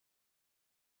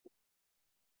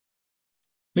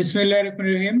বিসমিল্লাহির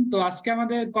রহমানির রহিম। তো আজকে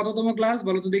আমাদের কততম ক্লাস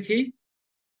বলো তো দেখি?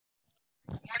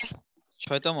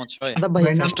 ছয়তম ছয় আচ্ছা ভাই,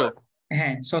 ষষ্ঠ।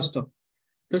 হ্যাঁ, ষষ্ঠ।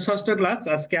 তো ষষ্ঠ ক্লাস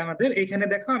আজকে আমাদের। এখানে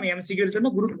দেখো আমি এমসিকিউ এর জন্য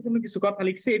গুরুত্বপূর্ণ কিছু কথা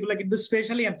লিখছি, এগুলা কিন্তু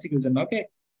স্পেশালি এমসিকিউ এর জন্য। ওকে,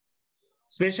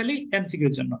 স্পেশালি এমসিকিউ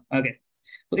এর জন্য। ওকে,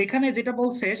 তো এখানে যেটা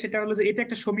বলছে সেটা হলো যে এটা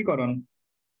একটা সমীকরণ,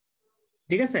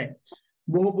 ঠিক আছে?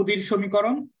 বহুপদীর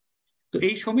সমীকরণ। তো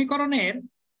এই সমীকরণের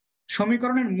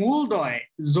সমীকরণের মূলদ্বয়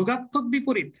যোগাত্মক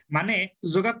বিপরীত। মানে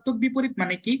যোগাত্মক বিপরীত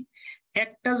মানে কি?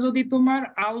 একটা যদি তোমার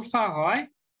আলফা হয়,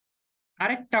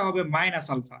 আরেকটা হবে মাইনাস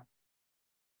আলফা।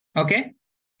 ওকে,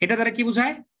 এটা দ্বারা কি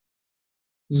বোঝায়?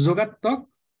 যোগাত্মক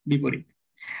বিপরীত।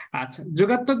 আচ্ছা,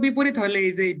 যোগাত্মক বিপরীত হলে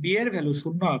এই যে বি এর ভ্যালু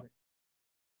শূন্য হবে।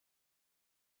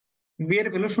 বি এর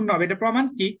ভ্যালু শূন্য হবে, এটা প্রমাণ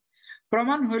কি?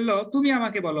 প্রমাণ হইলো, তুমি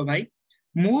আমাকে বলো ভাই,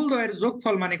 মূল দ্বয়ের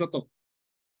যোগফল মানে কত?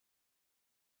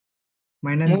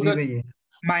 মাইনাস মূল B by A.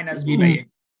 Minus B by এ।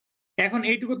 এখন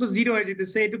এইটুকু তো জিরো হয়ে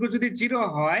যেতেছে, এইটুকু যদি জিরো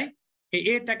হয়, এই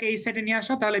এটাকে এই সাইডে নিয়ে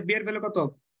আসো, তাহলে বি এর ভ্যালু কত?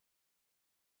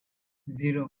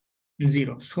 জিরো।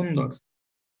 জিরো। সুন্দর।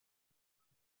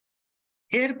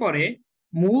 এরপরে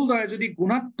মূলদ্বয় যদি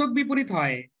গুণাত্মক বিপরীত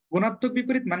হয়, গুণাত্মক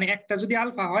বিপরীত মানে একটা যদি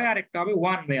আলফা হয় আর একটা হবে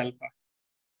 1/আলফা।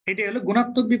 এটা হলো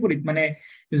গুণাত্মক বিপরীত, মানে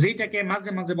যেটাকে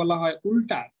মাঝে মাঝে বলা হয়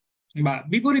উল্টা বা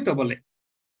বিপরীত বলে।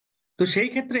 তো সেই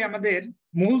ক্ষেত্রে আমাদের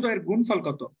মূলদ্বয়ের গুণফল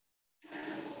কত?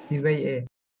 C by A.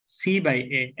 C by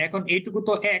এ। এখন এইটুকু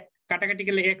তো এক, কাটাকাটি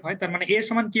গেলে এক হয়, তার মানে এ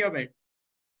সমান কি হবে?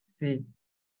 সি।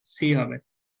 সি হবে।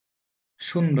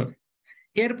 সুন্দর।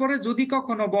 এরপরে যদি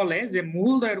কখনো বলে যে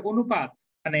মূলদ্বয়ের অনুপাত,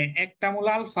 মানে একটা মূল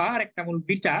আলফা আর একটা মূল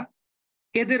বিটা,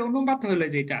 এদের অনুপাত হলে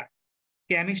যেটা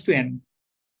m:n,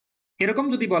 এরকম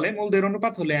যদি বলে মূলদ্বয়ের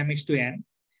অনুপাত হলে m:n,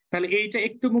 তাহলে এইটা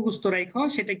একটু মুখস্থ রাখো,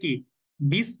 সেটা কি?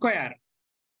 b²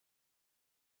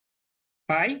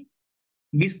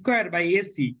 by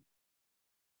ac।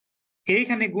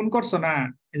 এইখানে গুণ করছো না,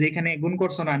 যেখানে গুণ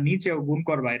করছো না নিচেও গুণ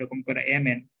করবা এরকম করে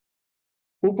mn।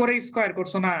 উপরে স্কয়ার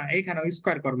করছো না, এইখানেও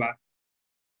স্কয়ার করবা,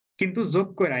 কিন্তু যোগ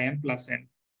করে m+n।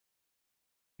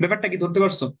 ব্যাপারটা কি ধরতে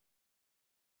পারছো?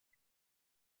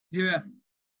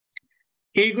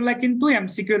 এইগুলা কিন্তু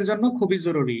এমসিকিউ এর জন্য খুবই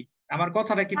জরুরি। আমার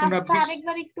কথাটা কি তোমরা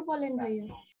আরেকবার একটু বলেন ভাইয়া।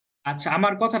 আচ্ছা,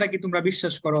 আমার কথাটা কি তোমরা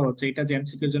বিশ্বাস করো যে এটা যে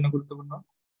এমসিকিউ এর জন্য গুরুত্বপূর্ণ?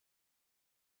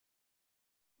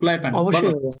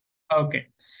 অবশ্যই ভাইয়া। ওকে,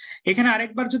 এখানে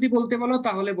আরেকবার যদি বলতে বলো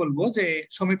তাহলে বলবো যে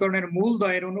সমীকরণের মূল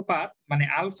দ্বয়ের অনুপাত মানে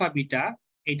আলফা বিটা,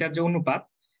 এটার যে অনুপাত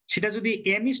সেটা যদি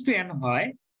m:n হয়,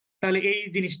 তাহলে এই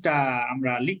জিনিসটা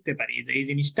আমরা লিখতে পারি যে এই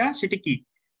জিনিসটা সেটা কি?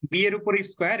 বি এর উপর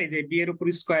স্কয়ার, এই যে বি এর উপর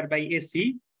স্কয়ার বাই এসি।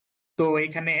 তো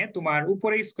এখানে তোমার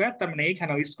উপরে স্কয়ার, তার মানে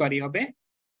এইখানেও স্কয়ারই হবে।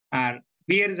 আর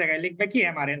বি এর জায়গায় লিখবে কি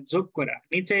এম আর এন যোগ করা,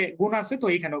 নিচে গুণ আছে তো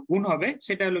এইখানেও গুণ হবে,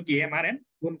 সেটা হলো কি এম আর এন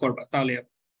গুণ করবা, তাহলে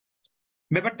হবে।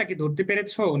 ব্যাপারটা কি ধরতে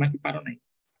পেরেছো নাকি পারো নাই?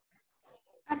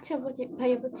 আচ্ছা বুঝি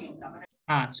ভাইয়া, বুঝছি।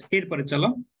 আচ্ছা, এরপরে চলো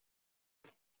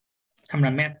আমরা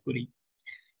ম্যাথ করি।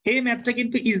 এই ম্যাথটা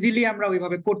কিন্তু ইজিলি আমরা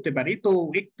ওইভাবে করতে পারি, তো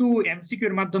একটু এমসিকিউ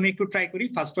এর মাধ্যমে একটু ট্রাই করি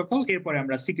ফার্স্ট অফ অল, এরপরে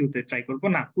আমরা সিকিউ তে ট্রাই করব।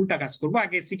 না, উল্টা কাজ করব,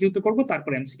 আগে সিকিউ তে করব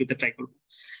তারপর এমসিকিউ তে ট্রাই করব।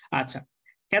 আচ্ছা,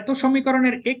 এত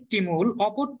সমীকরণের একটি মূল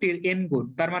অপরটির n গুণ,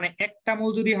 তার মানে একটা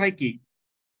মূল যদি হয় কি?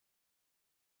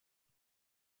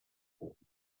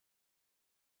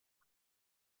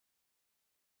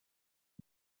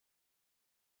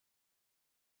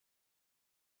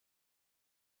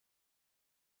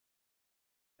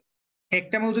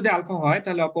 একটা মূল যদি আলফা হয়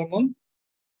তাহলে অপর মূল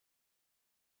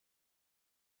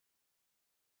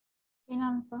n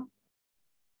আলফা।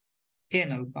 n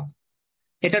alpha.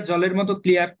 এটা জলের মতো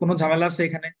ক্লিয়ার, কোনো ঝামেলা আছে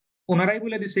এখানে? ওনারাই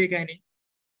বলে দিছে এই কাহিনী।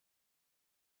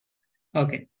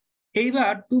 ওকে,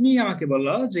 এইবার তুমি আমাকে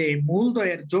বলো যে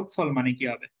মূলদ্বয়ের যোগফল মানে কি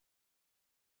হবে?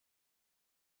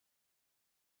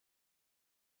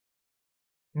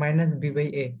 মাইনাস বি বাই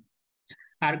এ।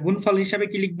 আর গুণফল হিসাবে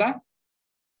কি লিখবা?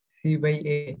 সি বাই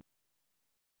এ।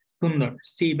 সুন্দর,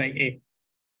 সি বাই এ।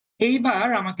 এইবার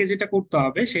আমাকে যেটা করতে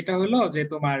হবে সেটা হলো যে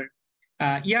তোমার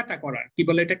ইয়াটা করার, কি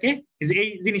বলে এটাকে, যে এই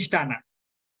জিনিসটা আনা।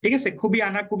 ঠিক আছে, খুবই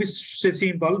আনা, খুবই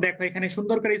সিম্পল। দেখো এখানে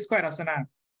সুন্দর করে স্কোয়ার আছে না,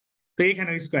 তো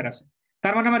এইখানে স্কোয়ার আছে,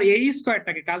 তার মানে আমার এই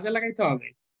স্কোয়ারটাকে কাজে লাগাইতে হবে।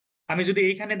 আমি যদি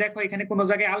এইখানে দেখো, এখানে কোনো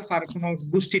জায়গায় আলফার কোনো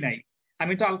গোষ্ঠী নাই,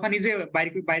 আমি তো আলফা নিজে বাইরে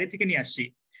বাইরে থেকে নিয়ে আসছি,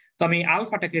 তো আমি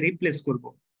আলফাটাকে রিপ্লেস করব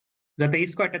যাতে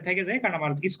স্কোয়ারটা থেকে যায়, কারণ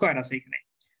আমার স্কোয়ার আছে এখানে।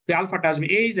 তো আলফাটা আসবে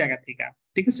এই জায়গা থেকে।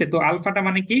 ঠিক আছে, তো আলফাটা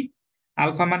মানে কি?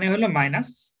 আলফা মানে হলো minus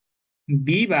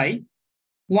B by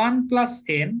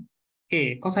 1+n a।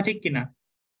 কথা ঠিক কিনা?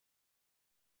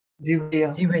 জি ভাইয়া।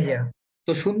 জি ভাইয়া।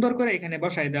 তো সুন্দর করে এখানে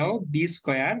বসাই দাও b²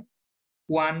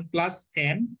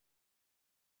 1+n²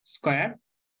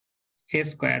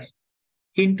 a²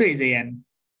 ইন্টু এই যে n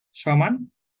সমান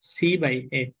সি বাই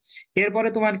এ। এরপরে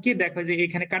তোমার কি দেখো যে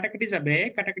এখানে কাটাকাটি যাবে,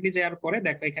 কাটাকাটি যাওয়ার পরে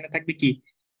দেখো এখানে থাকবে কি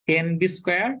এন বি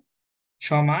স্কোয়ার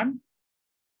সমান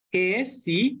A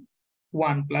C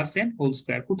 1 + n whole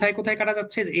square. কোথায় কোথায় কাটা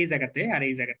যাচ্ছে, এই জায়গাতে আর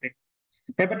এই জায়গাতে।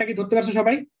 ব্যাপারটা কি ধরতে পারছো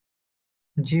সবাই?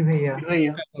 জি ভাইয়া।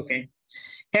 ওকে,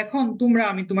 এখন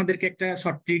আমি তোমাদেরকে একটা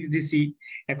শর্ট ট্রিক্স দিছি,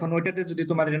 এখন ওইটাতে যদি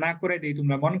তোমাদের না করে দিই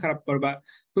তোমরা মন খারাপ করবা,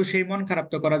 তো সেই মন খারাপ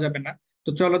তো করা যাবে না। তো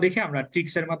চলো দেখে আমরা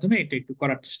ট্রিক্স এর মাধ্যমে এটা একটু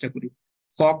করার চেষ্টা করি।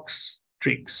 ফক্স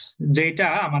ট্রিক্স, যেটা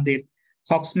আমাদের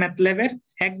ফক্স ম্যাথ ল্যাবের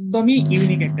একদমই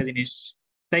ইউনিক একটা জিনিস,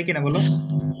 তাই কিনা বলো?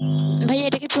 ভাইয়া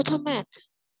এটা কি প্রথম ম্যাথ?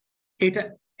 এটা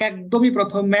একদমই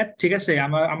প্রথম ম্যাথ, ঠিক আছে।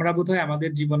 আমরা বোধহয়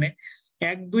আমাদের জীবনে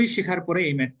 1-2 শেখার পরে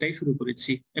এই ম্যাথটাই শুরু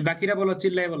করেছি। বাকিরা বলো,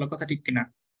 চিল্লাই বলো, কথা ঠিক কিনা?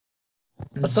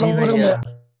 জি ভাইয়া।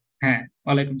 হ্যাঁ,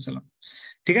 ওয়ালাইকুম সালাম।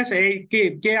 ঠিক আছে, এই কে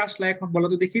কে আসলা এখন বলো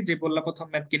তো দেখি, যে বললা প্রথম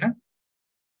ম্যাথ কিনা।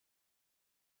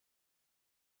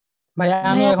 ভাইয়া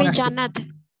ভাইয়া আমি জান্নাত।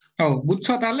 ও,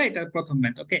 বুঝছো তাহলে এটা প্রথম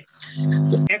ম্যাথ। ওকে,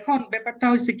 তো এখন ব্যাপারটা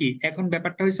হয়েছে কি, এখন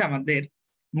ব্যাপারটা হয়েছে আমাদের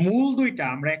মূল দুইটা,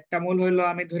 আমরা একটা মূল হইলো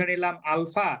আমি ধরে নিলাম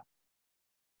আলফা,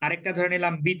 আরেকটা ধরে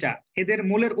নিলাম বিটা। এদের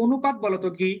মূলের অনুপাত বলো তো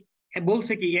কি?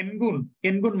 বলছে কি এন গুণ,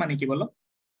 এন গুণ মানে কি বলো?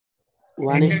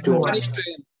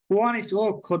 1:1। ও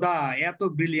খোদা, এত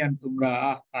ব্রিলিয়ান্ট তোমরা,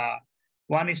 আহা।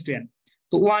 1:n,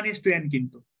 তো 1:n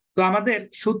কিন্তু। তো আমাদের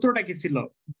সূত্রটা কি ছিল?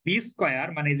 বি স্কোয়ার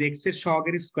মানে যে এক্স এর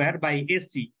সহগের স্কোয়ার বাই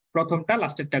এসি, প্রথমটা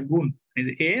লাস্টেরটা গুণ,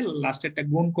 এ লাস্টেরটা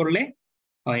গুণ করলে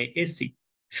হয় এসি,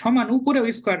 সমান উপরে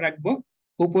স্কোয়ার রাখবো,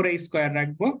 উপরে স্কোয়ার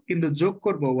রাখবো, কিন্তু যোগ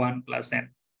করব 1 + n।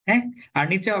 হ্যাঁ, আর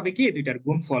নিচে হবে কি দুইটার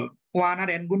গুণফল, 1 আর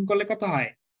n গুণ করলে কত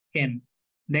হয়? n।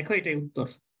 দেখো এটাই উত্তর।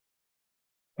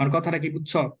 আমার কথাটা কি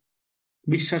বুঝছো?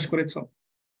 বিশ্বাস করেছো?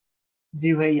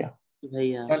 জি ভাইয়া।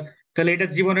 তাহলে এটা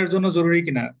জীবনের জন্য জরুরি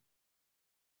কিনা?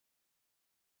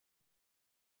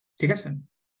 ঠিক আছে,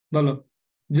 বলো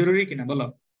জরুরি কিনা বলো।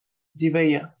 জি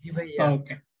ভাইয়া। জি ভাইয়া।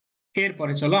 ওকে,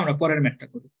 এরপরে চলো আমরা পরের ম্যাথটা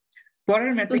করি।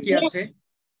 পরের ম্যাথে কি আছে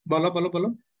বলো বলো বলো।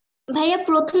 ভাইয়া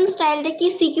প্রথম স্টাইলটা কি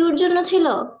সিকিউর জন্য ছিল?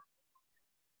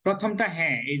 প্রথমটা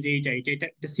হ্যাঁ, এই যে এইটা এটা এটা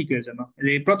এটা সিকিউর জন্য।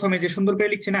 এই প্রথমে যে সুন্দর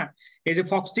করে লিখছি না, এই যে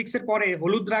ফক্সটিক্স এর পরে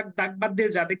হলুদ দাগ বাদ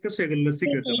দিয়ে যা দেখতেছো এগুলো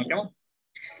সিকিউর জন্য, কেমন?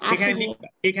 আচ্ছা ভাইয়া।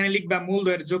 এখানে লিখবা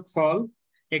মূলদ্বয়ের যোগফল,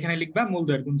 এখানে লিখবা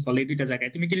মূলদ্বয়ের গুণফল, এই দুইটা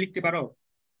জায়গায়। তুমি কি লিখতে পারো?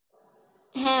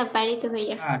 হ্যাঁ পারি তো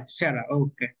ভাইয়া। সেরা,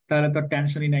 ওকে, তাহলে তো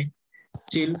টেনশনই নাই,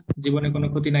 চিল, জীবনে কোনো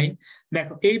ক্ষতি নাই।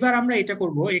 দেখো এইবার আমরা এটা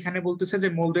করব, এখানে বলতেছে যে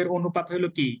মূলদের অনুপাত হলো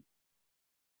কি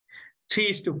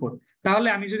 3:4। তাহলে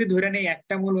আমি যদি ধরে নেই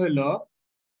একটা মূল হলো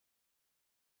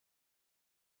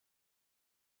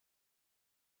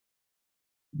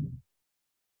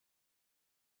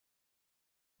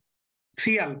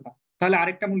 3 আলফা, তাহলে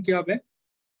আরেকটা মূল কি হবে?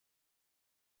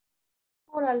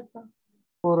 4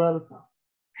 আলফা।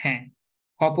 হ্যাঁ,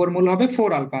 অপর মূল হবে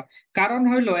 4 আলফা। কারণ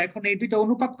হইলো এখন এই দুইটা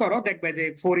অনুপাত করো, দেখবে যে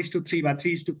 4:3 বা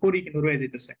 3:4 কিন্তু রয়ে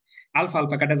যেতেছে, আলফা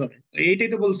আলফা কাটা যাবে। এইটাই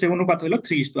তো বলছে অনুপাত হলো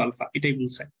 3:আলফা, এটাই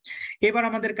বলছে। এবার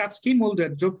আমাদের কাজ কি?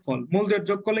 মূলদ্বয়ের যোগফল, মূলদ্বয়ের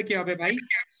যোগ করলে কি হবে ভাই?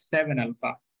 7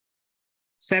 আলফা।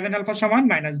 7 আলফা সমান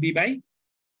 -b/a।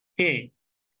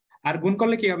 আর গুণ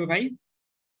করলে কি হবে ভাই?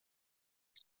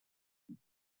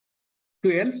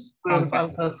 12 আলফা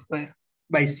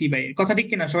বাই c/a। কথা ঠিক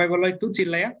কিনা সবাই বলো একটু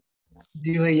চিল্লাইয়া।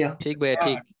 জি ভাইয়া। ঠিক ভাইয়া,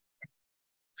 ঠিক।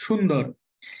 সুন্দর।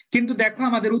 কিন্তু দেখো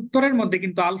আমাদের উত্তরের মধ্যে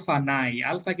কিন্তু আলফা নাই,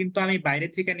 আলফা কিন্তু আমি বাইরে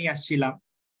থেকে নিয়ে আসছিলাম,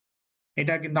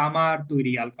 এটা কিন্তু আমার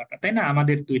তৈরি আলফাটা, তাই না?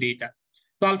 আমাদের তৈরি এটা।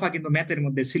 তো আলফা কিন্তু ম্যাথের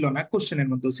মধ্যে ছিল না, কোশ্চেনের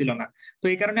মধ্যেও ছিল না। তো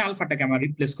এই কারণে আলফাটাকে আমার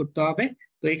রিপ্লেস করতে হবে।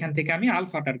 তো এখান থেকে আমি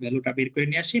আলফাটার ভ্যালুটা বের করে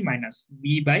নিয়ে আসি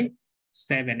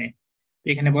 -b/7।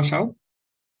 এখানে বসাও,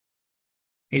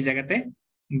 এই জায়গাতে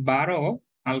 12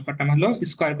 আলফাটা হলো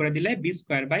স্কোয়ার করে দিলে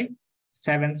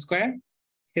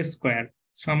b²/7²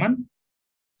 সমান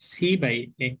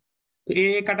c/a। তো এ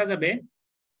কাটা যাবে,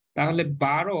 তাহলে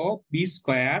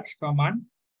 12b² সমান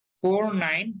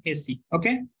 49ac।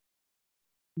 ওকে,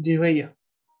 জি ভাইয়া।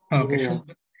 ওকে,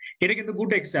 এটা কিন্তু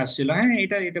গুড এক্স আসছিল। হ্যাঁ,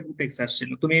 এটা গুড এক্স আসছিল,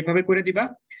 তুমি এইভাবে করে দিবা।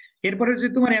 এরপরে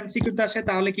যদি তোমার এমসিকিউতে আসে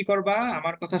তাহলে কি করবা?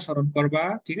 আমার কথা স্মরণ করবা,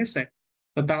 ঠিক আছে?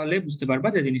 তো তাহলে বুঝতে পারবা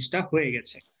যে জিনিসটা হয়ে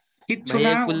গেছে। কিচ্ছু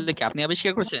ভাইয়া না। এগুলো কি আপনি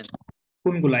আবিষ্কার করছেন?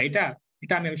 কোনগুলা? এটা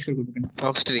এটা আমি আবিষ্কার করবো কেন?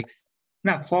 Fox tricks.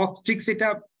 না, ফক্স ট্রিক্স এটা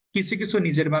কিছু কিছু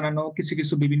নিজের বানানো, কিছু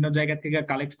কিছু বিভিন্ন জায়গা থেকে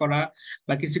কালেক্ট করা,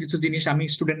 বা কিছু কিছু জিনিস আমি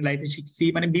স্টুডেন্ট লাইফে শিখছি,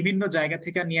 মানে বিভিন্ন জায়গা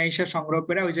থেকে নিয়ে এসে সংগ্রহ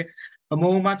করে। ওই যে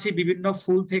মৌমাছি বিভিন্ন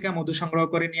ফুল থেকে মধু সংগ্রহ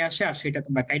করে নিয়ে আসে, আর সেটা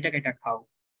তোমরা কাইটা কাইটা খাও,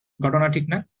 ঘটনা ঠিক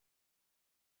না?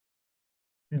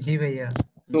 জি ভাইয়া।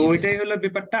 তো ওইটাই হলো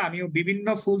ব্যাপারটা, আমিও বিভিন্ন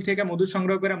ফুল থেকে মধু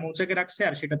সংগ্রহ করে মৌচাকে রাখছি,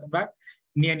 আর সেটা তোমরা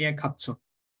নিয়ে নিয়ে খাচ্ছ,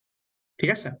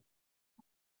 ঠিক আছে?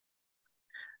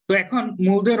 তো এখন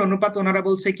মূলদের অনুপাত ওনারা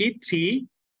বলছে কি 3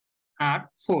 আর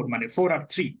 4, মানে 4 আর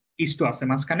 3:2 আছে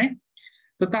মাঝখানে।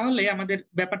 তো তাহলে আমাদের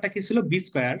ব্যাপারটা কি ছিল, বি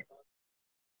স্কয়ার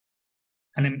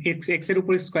মানে এক্স এর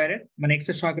উপর স্কয়ারের মানে এক্স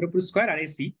এর সহগের উপর স্কয়ার আর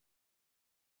এসি,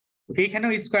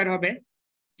 এইখানেও স্কয়ার হবে,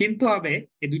 কিন্তু হবে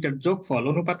এই দুইটার যোগফল,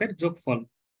 অনুপাতের যোগফল,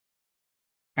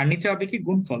 আর নিচে হবে কি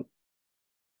গুণফল।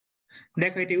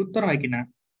 দেখো এটি উত্তর হয় কিনা,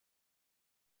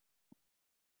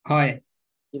 হয়?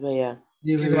 জি ভাইয়া।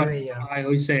 জি তোমার ভাইয়া। কি মনে হয়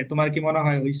হইছে? তোমার কি মনে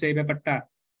হয় হইছে এই ব্যাপারটা?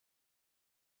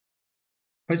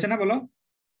 হয়েছে না বলো?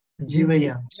 জি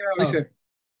ভাইয়া।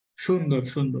 সুন্দর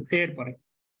সুন্দর। এরপরে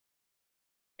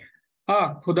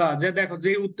খুদা, যে দেখো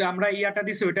যে আমরা ইয়াটা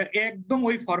দিছি ওইটা একদম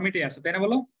ওই ফরম্যাটে আছে, তাই না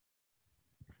বলো?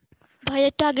 ভাই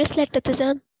একটু আগের স্লাইডটাতে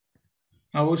যান।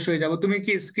 অবশ্যই যাব। তুমি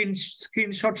কি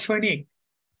স্ক্রিনশট সৈনিক?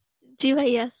 জি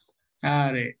ভাইয়া,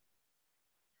 আরে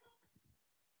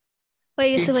হয়ে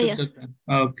গেছে ভাইয়া। স্ক্রিনশট,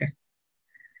 ওকে।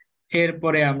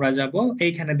 এরপরে আমরা যাব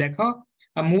এইখানে, দেখো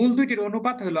মূল দুইটির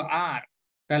অনুপাত হলো আর,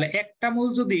 তাহলে একটা মূল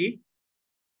যদি,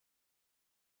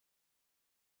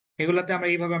 এগুলাতে আমরা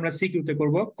এইভাবে আমরা সিকিউতে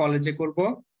করব, কলেজে করব,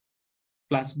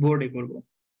 প্লাস বোর্ডে করব।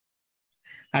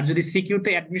 আর যদি সিকিউতে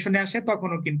অ্যাডমিশনে আসে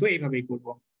তখনও কিন্তু এইভাবেই করব।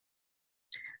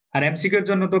 আর এমসিকিউর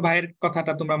জন্য তো ভাইয়ের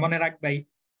কথাটা তোমরা মনে রাখবাই।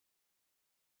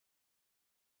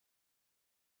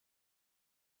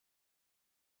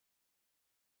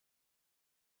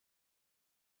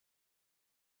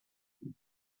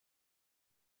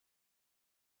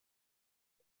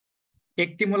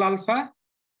 একটি মূল আলফা,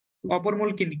 অপর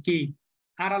মূল কি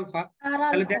আর আলফা। আর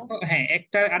তাহলে আলফা। দেখো হ্যাঁ,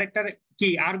 একটা আরেকটার কি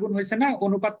আর গুণ হয়েছে না,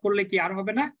 অনুপাত করলে কি আর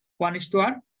হবে না,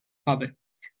 1:r হবে।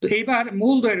 তো এইবার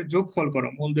মূল দ্বয়ের যোগফল করো,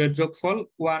 মূল দ্বয়ের যোগফল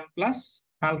 1 প্লাস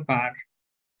আলফা আর,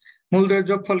 মূল দ্বয়ের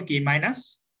যোগফল কি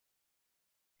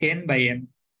 -n/m।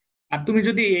 আর তুমি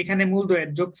যদি এখানে মূল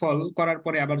দ্বয়ের যোগফল করার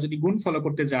পরে আবার যদি গুণফল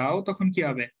করতে যাও তখন কি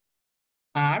হবে,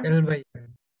 আর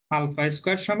আলফা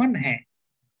স্কয়ার সমান হ্যাঁ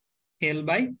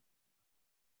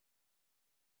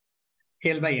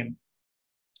l/m।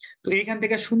 তো এইখান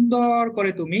থেকে সুন্দর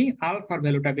করে তুমি আলফার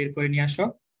ভ্যালুটা বের করে নিয়ে আসো,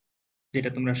 যেটা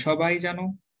তোমরা সবাই জানো,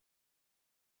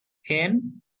 n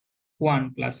 1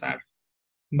 plus r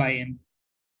by m।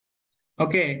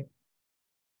 ওকে,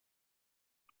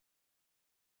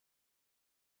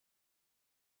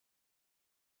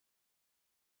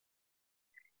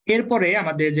 এরপরে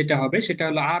আমাদের যেটা হবে সেটা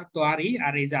হলো আর তো আরই,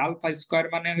 আর এই যে আলফা স্কয়ার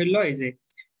মানে হলো এই যে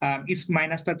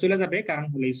মাইনাসটা চলে যাবে, কারণ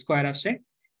হলো স্কয়ার আসে,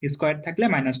 স্কয়ার থাকলে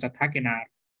মাইনাসটা থাকে না আর।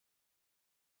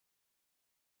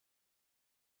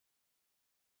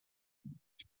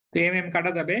 তো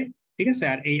কাটা যাবে, ঠিক আছে।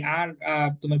 আর এই আর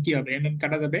তোমার কি হবে,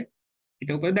 কাটা যাবে।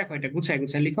 এটা উপরে দেখো, এটা গুছায়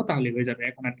গুছায় লিখো তাহলে হয়ে যাবে,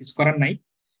 এখন আর কিছু করার নাই।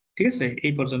 ঠিক আছে,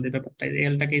 এই পর্যন্ত ব্যাপারটা।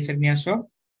 এলটাকে এই সাইড নিয়ে আসো,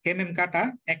 কাটা,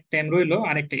 একটা এম রইলো,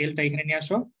 আর একটা এলটা এখানে নিয়ে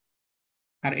আসো,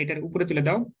 আর এটার উপরে তুলে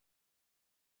দাও।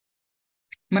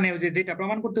 মানে ওই যে যেটা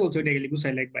প্রমাণ করতে বলছো ওইটা গেলে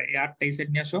গুছাই লিখবা, এই আটটা এই সাইড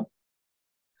নিয়ে আসো,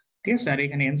 ঠিক আছে। আর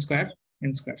এখানে এন স্কয়ার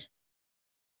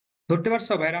ধরতে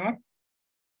পারছো ভাইরা আমার?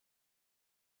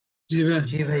 জি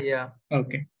ভাইয়া।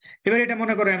 ওকে, এবার এটা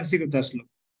মনে করো এমসিকিউ তে আসলো,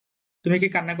 তুমি কি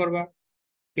কান্না করবা?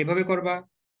 এভাবে করবা?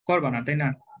 করবা না, তাই না?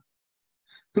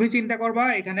 তুমি চিন্তা করবা,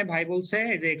 এখানে ভাই বলছে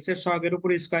যে এক্স এর সহগের উপর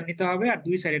স্কয়ার নিতে হবে আর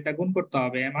দুই সাইড এটা গুণ করতে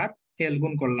হবে, এম আর এল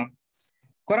গুণ করলাম,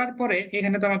 করার পরে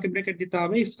এখানে তো আমাকে ব্র্যাকেট দিতে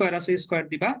হবে, স্কয়ার আছে স্কয়ার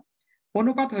দিবা,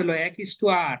 অনুপাত হলো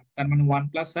 1:r, তার মানে 1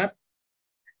 প্লাস আর,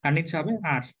 আর নিচে হবে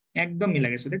আর। একদম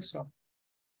মিলে গেছে, দেখছো?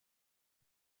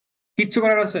 কিচ্ছু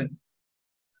করার আছে?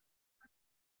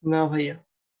 না ভাইয়া।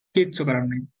 কিচ্ছু করার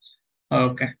নেই।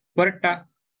 ওকে, পরেরটা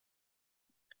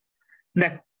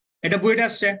দেখো, এটা বইটা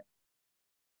আসছে,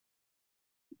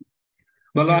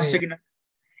 বলো আসছে কিনা।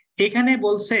 এখানে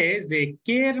বলছে যে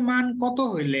কে এর মান কত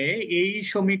হইলে এই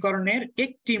সমীকরণের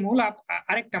একটি মূল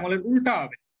আরেকটা মূলের উল্টা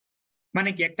হবে। মানে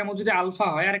কি, একটা মূল যদি আলফা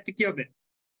হয় আর একটা কি হবে,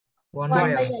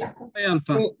 1/α।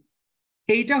 তো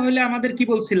এইটা হলে আমাদের কি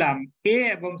বলছিলাম, এ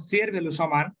এবং সি এর ভ্যালু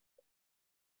সমান,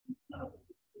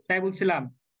 তাই বলছিলাম।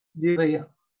 জি ভাইয়া।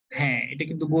 হ্যাঁ, এটা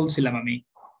কিন্তু বলছিলাম আমি,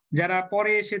 যারা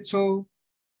পরে এসেছো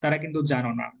তারা কিন্তু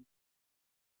জানো না,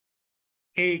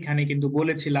 এইখানে কিন্তু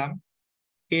বলেছিলাম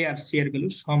এ আর সি এর ভ্যালু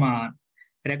সমান।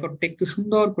 রেকর্ডটা একটু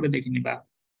সুন্দর করে দেখে নিবা,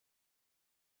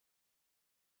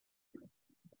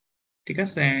 ঠিক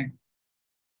আছে?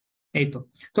 এই তো।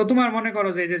 তো তোমার মনে করো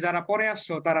যে যে যারা পরে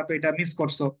আসছো তারা তো এটা মিস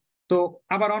করছো, তো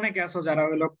আবার অনেকে আছো যারা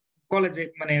হলো কলেজে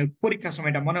মানে পরীক্ষার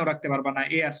সময় এটা মনেও রাখতে পারবা না,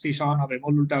 এ আর সি সমান হবে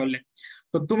মূল উল্টা হলে।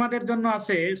 তো তোমাদের জন্য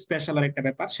আছে স্পেশাল আর একটা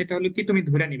ব্যাপার, সেটা হলো কি, তুমি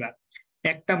ধরে নিবা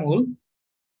একটা মূল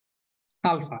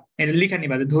আলফা, এটা লিখে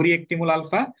নিবা যে ধরি একটি মূল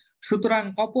আলফা, সুতরাং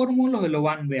অপর মূল হলো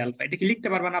 1/α। এটা কি লিখতে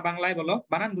পারবা না বাংলায়, বলো?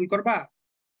 বানান ভুল করবা,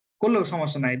 করলেও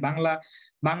সমস্যা নাই, বাংলা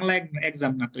বাংলা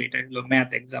এক্সাম না তো, এটা হলো ম্যাথ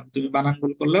এক্সাম, তুমি বানান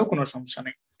ভুল করলেও কোনো সমস্যা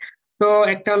নেই। তো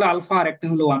একটা হলো আলফা আর একটা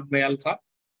হলো 1/α।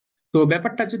 তো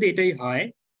ব্যাপারটা যদি এটাই হয়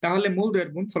তাহলে মূল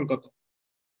দ্বয়ের গুণফল কত?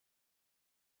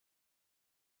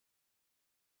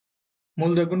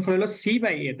 মূলদয়ের গুণফল হলো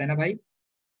c/a, তাই না ভাই?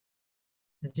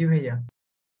 জি ভাইয়া।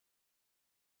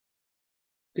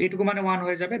 তো এটুকু মানে 1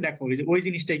 হয়ে যাবে। দেখো ওই যে ওই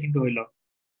জিনিসটাই কিন্তু হইলো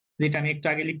যেটা আমি একটু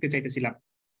আগে লিখতে চাইতেছিলাম,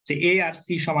 যে a আর c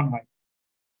সমান হয়।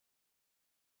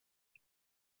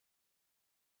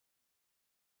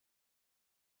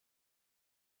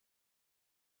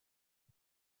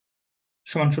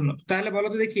 সমান 0। তাহলে বলো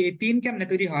তো দেখি এই 3 কেমনে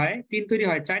তৈরি হয়? 3 তৈরি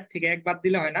হয় 4 থেকে 1 বাদ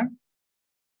দিলে, হয় না?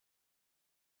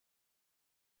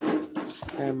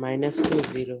 -2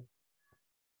 0।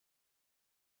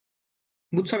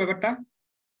 বুঝছো ব্যাপারটা?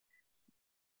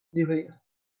 জি ভাইয়া।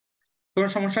 কোনো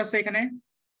সমস্যা আছে এখানে?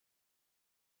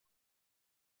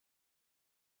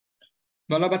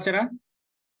 বলো বাচ্চারা।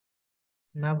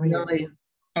 না ভাইয়া।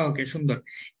 ওকে, সুন্দর।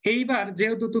 এইবার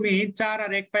যেহেতু তুমি 4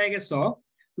 আর 1 পেয়ে গেছো,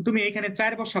 তো তুমি এখানে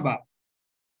 4 বসাবা,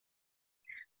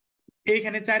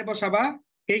 এইখানে 4 বসাবা,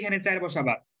 এইখানে 4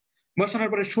 বসাবা।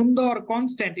 বসানোর পরে সুন্দর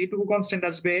কনস্ট্যান্ট, এইটুকু কনস্ট্যান্ট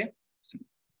আসবে,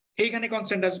 এইখানে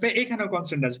কনস্ট্যান্ট আসবে, এইখানেও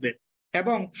কনস্ট্যান্ট আসবে,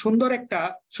 এবং সুন্দর একটা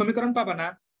সমীকরণ পাবা না?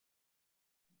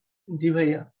 জি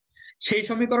ভাইয়া। সেই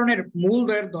সমীকরণের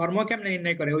মূলদ্বয়ের ধর্ম কেমনে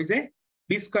নির্ণয় করে? ওই যে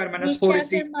b² -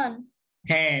 4ac। মান।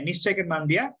 হ্যাঁ, নিশ্চয়কের মান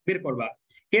দিয়া বের করবা।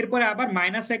 এরপরে আবার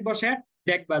 -1 বসে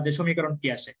দেখবা যে সমীকরণ কি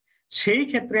আসে। সেই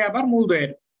ক্ষেত্রে আবার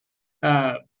মূলদ্বয়ের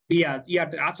আহ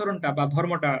আচরণটা বা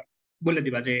ধর্মটা বলে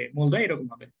দিবা যে মূলদ্বয় এরকম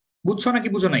হবে। বুঝছো নাকি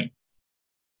বুঝো নাই?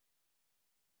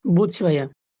 বুঝছি ভাইয়া।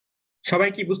 সবাই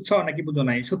কি বুঝছো নাকি বুঝো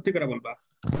নাই? সত্যি করে বলবা।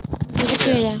 বুঝেছি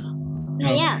ভাইয়া।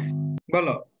 ভাইয়া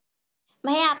বলো।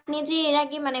 ভাইয়া আপনি যে এর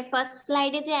আগে মানে ফার্স্ট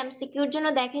স্লাইডে যে এমসিকিউর জন্য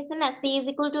দেখাইছেন না c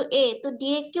 = a, তো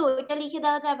ডিরেক্ট কি ওইটা লিখে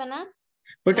দেওয়া যাবে না?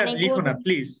 ওইটা মানে লিখো না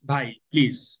প্লিজ ভাই,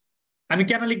 প্লিজ। আমি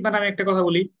কেন লিখবা না, আমি একটা কথা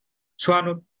বলি।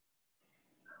 সোহানু,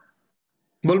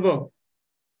 বলবো?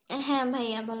 হ্যাঁ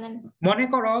ভাইয়া বলেন। মনে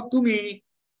করো তুমি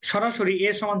সরাসরি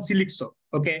a = c লিখছো,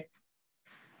 ওকে?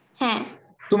 হ্যাঁ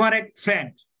তোমার এক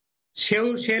ফ্রেন্ড,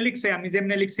 সে লিখছে আমি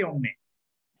যেমনে লিখছি অমনে,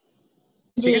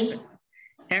 জি ঠিক আছে?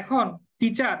 এখন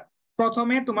টিচার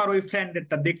প্রথমে তোমার ওই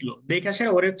ফ্রেন্ডেরটা দেখলো, দেখা সে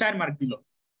ওরে 4 মার্ক দিল,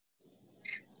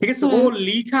 ঠিক আছে? ও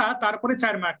লিখা তারপরে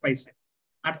 4 মার্ক পাইছে।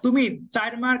 আর তুমি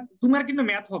 4 মার্ক, তোমার কিন্তু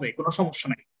ম্যাথ হবে, কোনো সমস্যা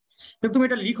নাই, কিন্তু তুমি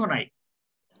এটা লিখো নাই।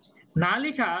 না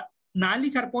লিখা, না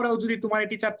লিখার পরেও যদি তোমার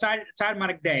টিচার 4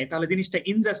 মার্ক দেয়, তাহলে জিনিসটা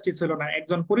ইনজাস্টিস হলো না?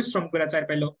 একজন পরিশ্রম করে 4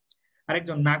 পেলো,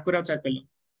 আরেকজন না করেও 4 পেলো।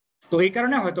 তো এই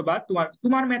কারণে হয়তো বা তোমার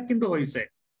তোমার ম্যাথ কিন্তু হয়েছে।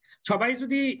 সবাই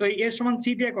যদি ওই a = c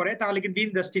দিয়ে করে, তাহলে কিন্তু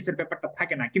ইনজাস্টিসের ব্যাপারটা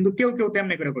থাকে না, কিন্তু কেউ কেউ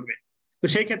তেমনি করে করবে। তো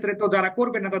সেই ক্ষেত্রে তো যারা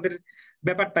করবে না তাদের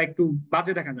ব্যাপারটা একটু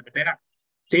বাজে দেখা যাবে, তাই না?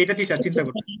 তো এটা টিচার চিন্তা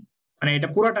করবে, মানে এটা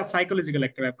পুরোটা সাইকোলজিক্যাল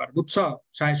একটা ব্যাপার, বুঝছো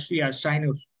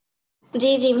শাহিনুর?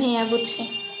 জি জি ভাইয়া বুঝছি।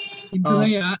 কিন্তু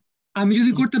ভাইয়া আমি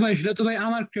যদি করতে পারি সেটা তো ভাই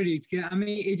আমার ক্রেডিট, আমি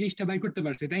এই জিনিসটা বাই করতে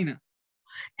পারছি, তাই না?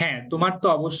 হ্যাঁ, তোমার তো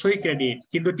অবশ্যই ক্রেডিট,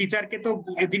 কিন্তু টিচারকে তো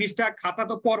এই জিনিসটা খাতা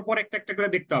তো পর পর একটা একটা করে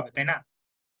দেখতে হবে, তাই না?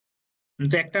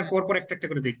 তো একটার পর পর একটা একটা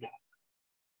করে দেখবে,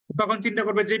 তখন চিন্তা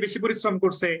করবে যে বেশি পরিশ্রম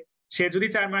করছে সে যদি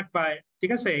 4 মার্ক পায়,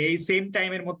 ঠিক আছে, এই সেম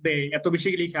টাইমের মধ্যে এত বেশি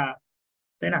লিখা,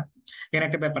 তাই না? এখানে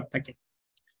একটা ব্যাপার থাকে।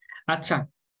 আচ্ছা,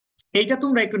 এইটা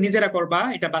তোমরা একটু নিজেরা করবা,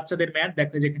 এটা বাচ্চাদের ম্যাথ,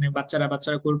 দেখো যেখানে বাচ্চারা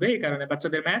বাচ্চারা করবে, এই কারণে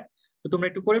বাচ্চাদের ম্যাথ। তো তোমরা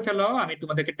একটু করে ফেলো, আমি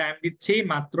তোমাদেরকে টাইম দিচ্ছি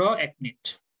মাত্র 1 মিনিট।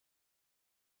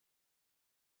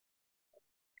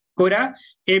 কইরা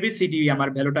ABCD আমার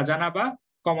ভ্যালুটা জানাবা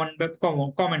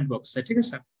কমেন্ট বক্সে, ঠিক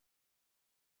আছে?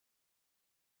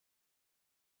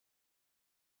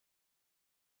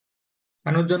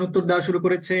 মানুষজন উত্তর দেওয়া শুরু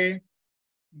করেছে।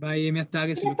 ভাই এই ম্যাথটা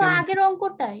আগে ছিল, এটা তো আগের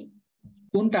অঙ্কটাই।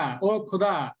 কোনটা? ও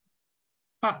খোদা,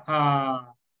 আহা,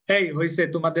 এই হইছে,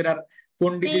 তোমাদের আর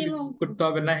পণ্ডিত Same অঙ্ক। করতে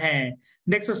হবে না। হ্যাঁ,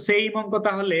 দেখছো সেই অঙ্ক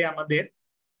তাহলে আমাদের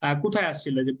কোথায়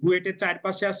আসছিল? যে বুয়েটের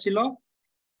চারপাশে আসছিল,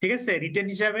 ঠিক আছে, রিটেন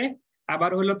হিসাবে।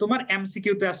 আবার হলো তোমার MCQ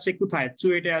তে আসছে কোথায়?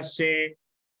 চুয়েটে আসছে,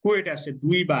 কুয়েটে আসছে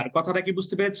 2 বার। কথাটা কি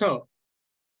বুঝতে পেরেছো?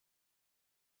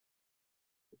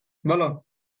 বলো,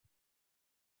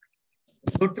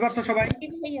 ধরতে পারছো সবাই?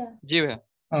 ভাইয়া জি ভাইয়া।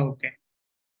 ওকে,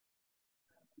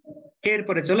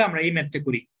 এরপরে চলো আমরা এই ম্যাথটা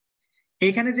করি।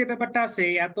 এখানে যে ব্যাপারটা আছে,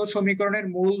 এত সমীকরণের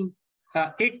মূল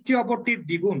একটি অপরটির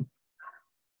দ্বিগুণ,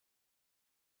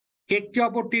 একটি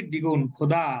অপরটির দ্বিগুণ,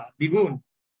 খোদা, দ্বিগুণ।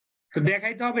 তো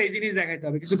দেখাইতে হবে, এই জিনিস দেখাইতে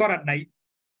হবে, কিছু করার নাই।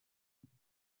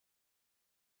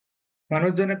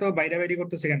 মানুষজনে তো বাইরে বাইরে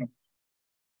করতেছে কেন?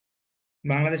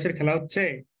 বাংলাদেশের খেলা হচ্ছে,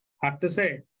 হারতেছে।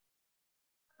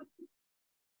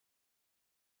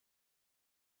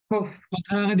 উফ,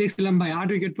 কথা আগে দেখছিলাম ভাই 8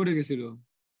 উইকেট পড়ে গেছিল।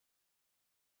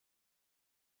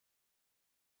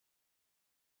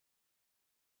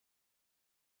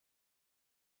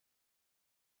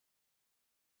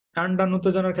 ঠান্ডা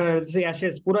উত্তেজনার খেলা হচ্ছে,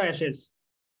 অ্যাশেজ, পুরো অ্যাশেজ।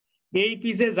 এই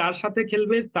পিচে যার সাথে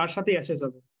খেলবে তার সাথে অ্যাশেজ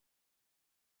হবে।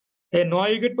 9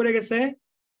 উইকেট পড়ে গেছে,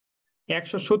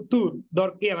 170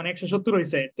 দরকার, মানে 170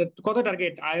 হয়েছে। কত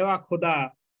টার্গেট? আয়ো খোদা,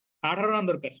 18 রান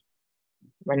দরকার।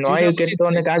 9 উইকেট তো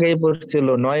অনেক আগেই পড়ছিল,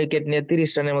 9 উইকেট নিয়ে 30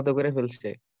 রানের মতো করে ফেলছে।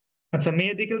 আচ্ছা,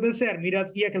 মেহেদী খেলতেছে আর মিরাজ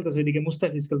খেলতেছে, ওইদিকে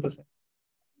মুস্তাফিজ খেলতেছে।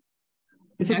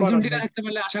 কিছু একজন করার টিকে নেই। রাখতে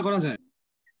পারলে আশা করা যায়।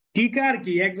 ঠিক আর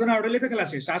কি, একজন আউট হলে তো খেলা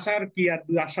শেষ। আশার কি আর,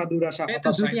 আশা দুরাশা এই তো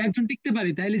হতাশা। যদি একজন টিকতে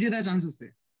পারি তাহলে জেতার চান্স আছে।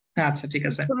 আচ্ছা ঠিক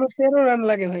আছে। 13 রান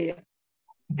লাগে ভাইয়া।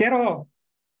 13।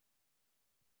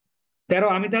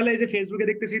 আমি তাহলে এই যে ফেসবুকে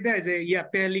দেখতেছি যে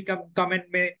পেহলি কমেন্ট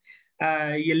মে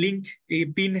ये लिंक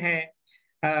पिन है,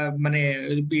 মানে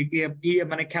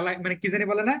মানে খেলা মানে কি জানি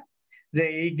বলে না, যে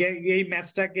এই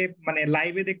ম্যাচটাকে মানে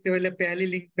লাইভে দেখতে হলে পেহলি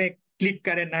লিংক মে ক্লিক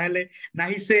করে, না হলে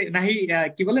নাহি সে নাহি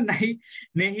কি বলে নাহি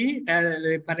নেহি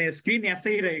মানে স্ক্রিন ऐसे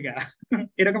ही रहेगा।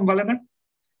 এরকম বলে না?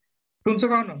 শুনছো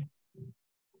কখনো?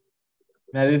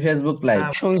 মেবি ফেসবুক লাইভ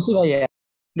শুনছি ভাইয়া।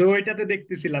 তো ওইটাতে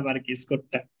দেখতেছিলাম আর কি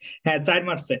স্কোরটা। হ্যাঁ 4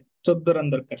 মারছে, 14 রান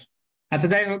দরকার। আচ্ছা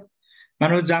যাই হোক,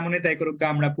 মানুষ যা মনে তাই করুক,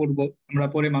 আমরা পড়বো, আমরা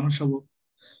পড়ে মানুষ হবো।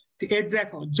 এই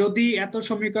দেখো, যদি এত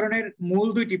সমীকরণের মূল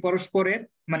দুইটি পরস্পরের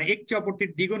মানে একটি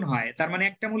অপরটির দ্বিগুণ হয়, তার মানে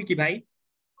একটা মূল কি ভাই?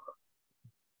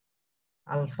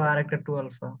 আলফা আর একটা 2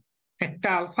 আলফা। একটা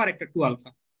আলফা আর একটা 2 আলফা।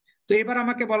 তো এবার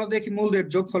আমাকে বলো দেখি মূলদের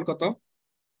যোগফল কত?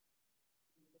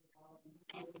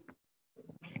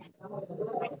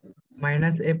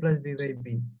 Minus a plus b by b।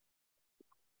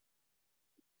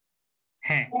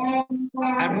 হ্যাঁ,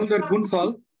 আর মূলদের গুণফল?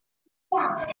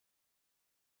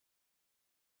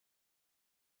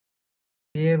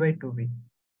 a by 2b।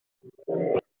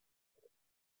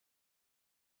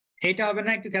 এইটা হবে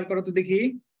না? একটু খেয়াল করো তো দেখি।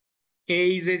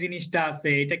 এই যে জিনিসটা আছে,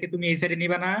 এটাকে তুমি এই সাইডে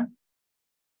নিবা না?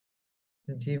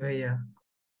 জি ভাইয়া।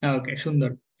 ওকে, সুন্দর।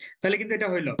 তাহলে কিন্তু এটা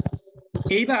হইলো।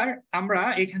 এইবার আমরা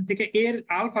এখান থেকে এর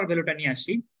আলফার ভ্যালুটা নিয়ে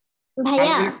আসি।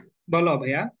 ভাইয়া বলো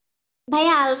ভাইয়া।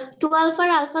 ভাইয়া 2 আলফা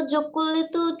আর আলফা যোগ করলে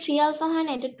তো 3 আলফা হয়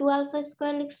না, এটা 2 আলফা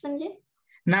স্কয়ার লিখছেন যে?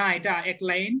 না, এটা এক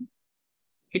লাইন,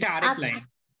 এটা আরেক আচ্ছা লাইন।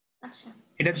 আচ্ছা।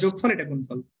 এটা যোগফল, এটা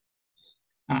গুণফল।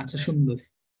 আচ্ছা সুন্দর।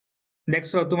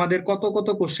 দেখছো তোমাদের কত কত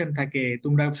কোশ্চেন থাকে,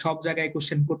 তোমরা সব জায়গায়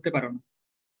কোশ্চেন করতে পারো না,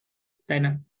 তাই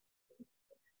না?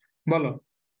 বলো।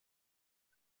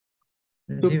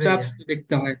 জি চুপচাপ ভাইয়া। শুধু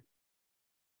দেখতে হয়।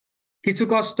 কিছু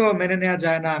কষ্ট মেনে নেওয়া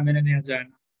যায় না, মেনে নেওয়া যায়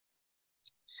না।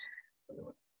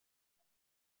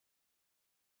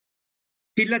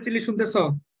 চিল্লাচিল্লি শুনতেছো?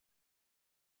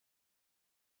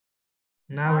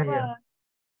 না ভাইয়া।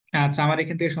 আচ্ছা, আমার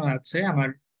এখান থেকে শোনা যাচ্ছে। আমার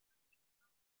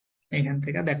এখান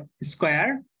থেকে দেখো, স্কয়ার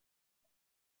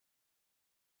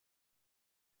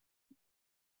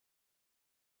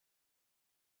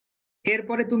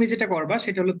এরপরে তুমি যেটা করবা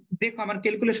সেটা হলো, দেখো আমার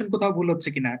ক্যালকুলেশন কোথাও ভুল হচ্ছে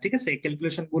কিনা। ঠিক আছে,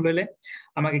 ক্যালকুলেশন ভুল হলে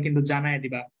আমাকে কিন্তু জানায়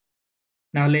দিবা,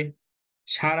 নাহলে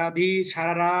সারা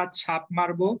রাত ছাপ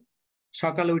মারবো,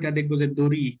 সকালে উঠে দেখবো যে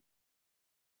দড়ি।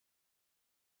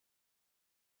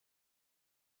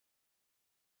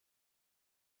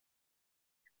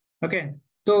 ওকে,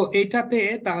 তো এইটাতে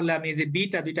তাহলে আমি যে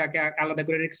বিটা দুইটাকে আলাদা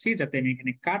করে রেখেছি যাতে আমি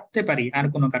এখানে কাটতে পারি, আর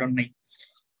কোনো কারণ নাই।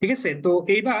 ঠিক আছে, তো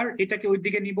এইবার এটাকে ওই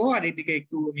দিকে নিব আর এইদিকে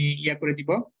একটু আমি করে দিব,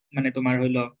 মানে তোমার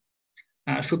হইলো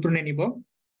সূত্র নিয়ে নিব।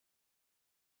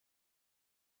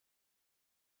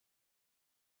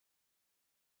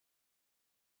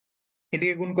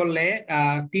 এদিকে গুণ করলে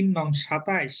 3 নং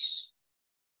 27,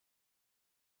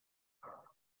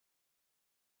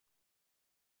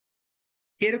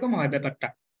 এরকম হয় ব্যাপারটা।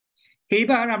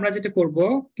 এইবার আমরা যেটা করব,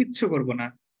 কিচ্ছু করব না,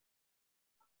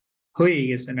 হয়ে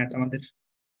গেছে ম্যাথ আমাদের।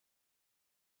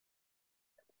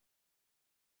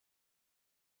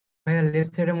 ভাইয়া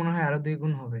লেফট সাইডে মনে হয় আরো 2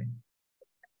 গুণ হবে।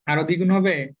 আরো দ্বিগুণ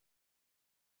হবে?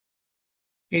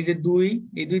 এই যে 2,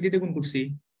 এই 2 দিয়ে গুণ করছি,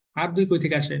 আর 2 কই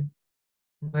থেকে আসে?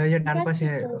 ভাই ওই যে ডান পাশে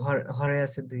হরে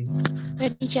আছে 2।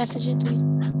 নিচে আছে যে 2।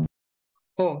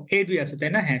 ও, এই 2 আছে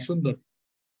তাই না? হ্যাঁ সুন্দর,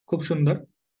 খুব সুন্দর।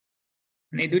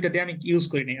 এই 2টা দিয়ে আমি ইউজ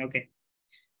করি নাই। ওকে,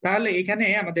 তাহলে এখানে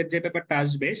আমাদের যে ব্যাপারটা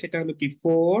আসবে সেটা হলো কি,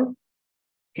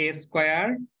 4a স্কয়ার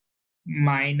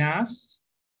মাইনাস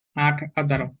 8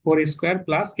 দ্বারা 4 square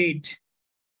plus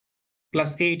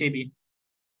 8ab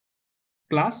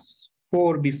plus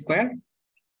 4b square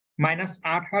minus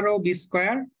 18b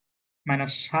square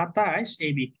minus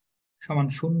 27ab সমান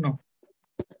 0।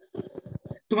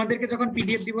 তোমাদেরকে যখন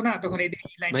পিডিএফ দিব না, তখন এই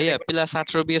লাইনটা ভাইয়া প্লাস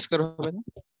 18 বিএস করে হবে না?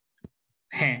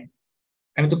 হ্যাঁ,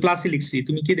 আমি তো প্লাসই লিখছি,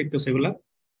 তুমি কি দেখতেছো এগুলা?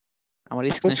 আমার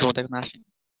স্ক্রিনে শো এখন আসে।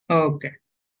 ওকে,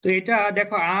 তো এটা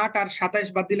দেখো 8 আর 27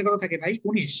 বাদ দিলে কত থাকে ভাই?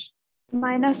 19।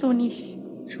 -19।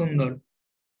 সুন্দর।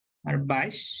 আর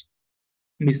 22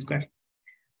 বি স্কয়ার।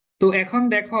 তো এখন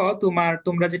দেখো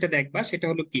তোমরা যেটা দেখবা সেটা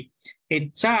হলো কি, এই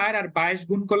 4 আর 22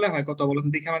 গুণ করলে হয় কত বলো তো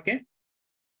দেখি আমাকে?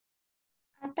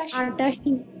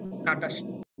 88। 28।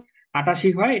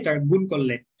 88 হয় এটা গুণ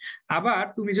করলে। আবার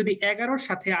তুমি যদি 11-র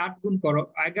সাথে 8 গুণ করো,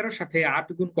 11-র সাথে 8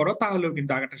 গুণ করো তাহলেও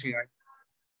কিন্তু 88 হয়,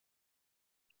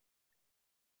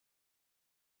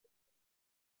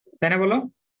 তাই না বলো?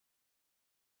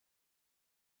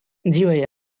 জি ভাইয়া।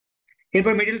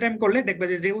 এরপর মিডল টাইম করলে দেখবে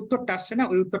যে উত্তরটা আসছে না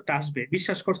ওই উত্তরটা আসবে।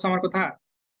 বিশ্বাস করছো আমার কথা?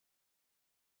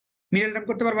 মিডল টাইম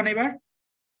করতে পারবা না এবার?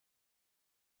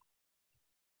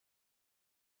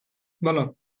 বলো।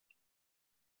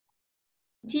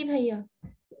 জি ভাইয়া।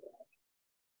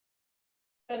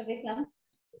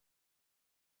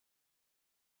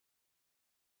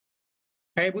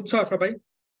 হ্যাঁ, বুঝছো সবাই?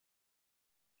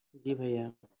 জি ভাইয়া।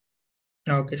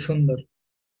 ওকে, সুন্দর,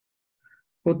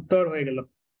 উত্তর হয়ে গেল।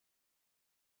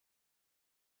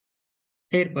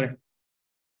 এরপরে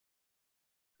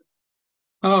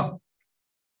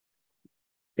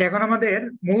এখন আমাদের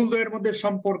মূলদ্বয়ের মধ্যে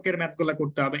সম্পর্কের ম্যাথ গুলা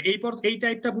করতে হবে। এই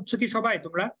টাইপটা বুঝছো কি সবাই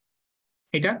তোমরা?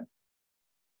 এটা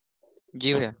জি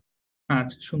ভাইয়া।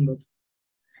 আচ্ছা, সুন্দর।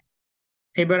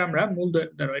 এবার আমরা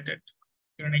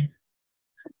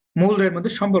মূলদ্বয়ের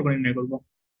মধ্যে সম্পর্ক নির্ণয় করবো।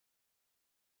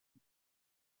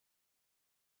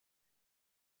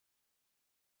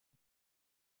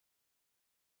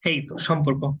 এই তো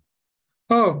সম্পর্ক।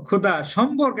 ও খোদা,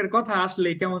 সম্পর্কের কথা আসলে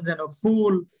কেমন যেন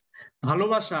ফুল,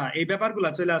 ভালোবাসা এই ব্যাপারগুলা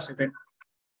চলে আসে, তাই না?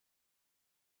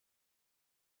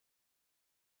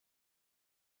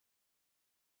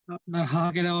 আপনার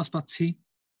হাঁকের আওয়াজ পাচ্ছি।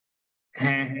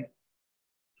 হ্যাঁ হ্যাঁ,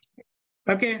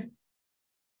 ওকে।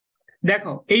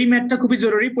 দেখো, এই ম্যাথটা খুবই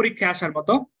জরুরি পরীক্ষায় আসার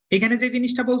মতো। এখানে যে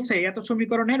জিনিসটা বলছে এত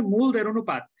সমীকরণের মূলদের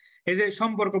অনুপাত, এই যে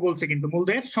সম্পর্ক বলছে, কিন্তু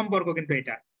মূলদের সম্পর্ক কিন্তু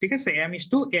এটা, ঠিক আছে,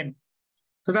 m/n।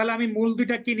 তো তাহলে আমি মূল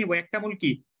দুইটা কি নিব? একটা মূল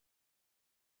কি?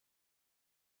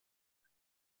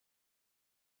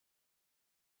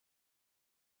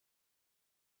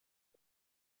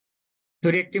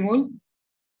 ধরি একটি মূল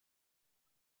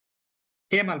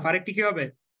m আলফা, আরেকটি কি হবে?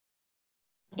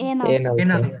 N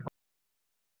alpha.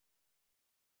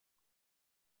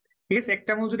 ঠিক আছে,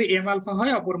 একটা মূল যদি m আলফা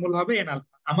হয় অপর মূল হবে n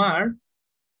আলফা। আমার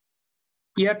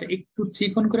ইয়াটা একটু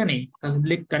চিকন করে নেই, তাহলে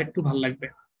লিখতে আর একটু ভালো লাগবে।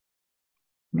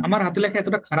 আমার হাতে লেখা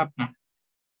এতটা খারাপ না।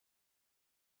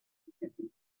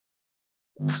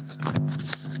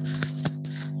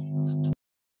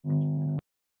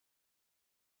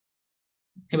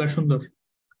 এবার সুন্দর।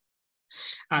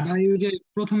 আচ্ছা, ভাই ওই যে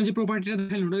প্রথমে যে প্রপার্টিটা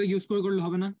দেখালেন ওটা ইউজ করলে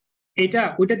হবে না?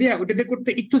 ওইটা দিয়ে করতে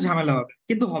একটু ঝামেলা হবে,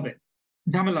 কিন্তু হবে,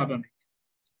 ঝামেলা হবে অনেক।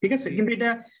 ঠিক আছে, কিন্তু এটা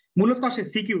মূলত আসে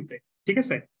সিকিউতে। ঠিক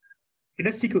আছে,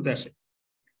 এটা সিকিউতে আসে।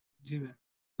 জি ভাই।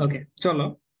 ওকে, চলো।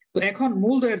 তো এখন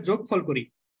মূলদ্বয়ের যোগফল করি।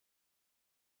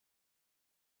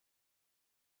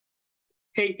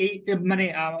 এই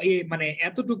মানে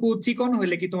এতটুকু চিকন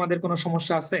হইলে কি তোমাদের কোনো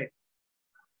সমস্যা আছে?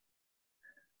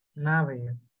 না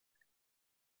ভাইয়া।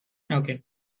 ওকে,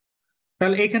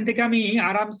 তাহলে এখান থেকে আমি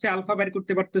আরামসে আলফা বাইর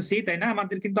করতে পারতেছি, তাই না?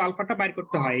 আমাদের কিন্তু আলফাটা বাইর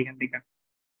করতে হয় এখান থেকে।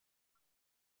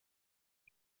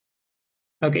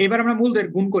 ওকে, এবার আমরা মূলদের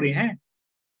গুণ করি। হ্যাঁ,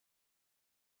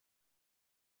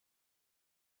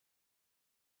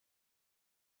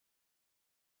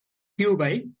 কিউ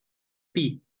বাই পি।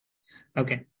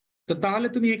 ওকে, তো তাহলে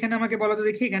তুমি এখানে আমাকে বলো তো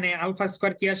দেখি, এখানে আলফা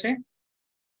স্কয়ার কি আসে?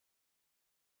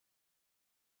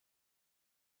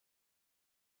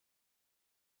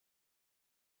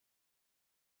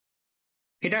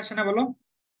 এটা আসে না, বলো?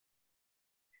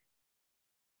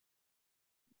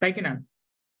 তাই কিনা?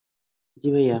 জি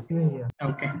ভাইয়া।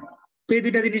 ওকে, তো এই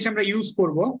দুইটা জিনিস আমরা ইউজ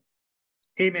করব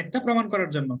এই ম্যাথটা প্রমাণ করার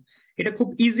জন্য। এটা খুব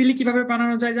ইজিলি কিভাবে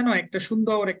বানানো যায় জানো? একটা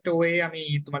সুন্দর একটা ওয়ে আমি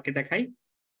তোমাকে দেখাই।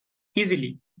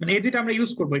 ইজিলি, মানে এই দুইটা আমরা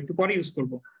ইউজ করব, একটু পরে ইউজ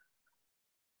করব।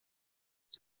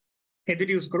 এই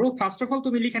দুইটা ইউজ করবো। ফার্স্ট অফ অল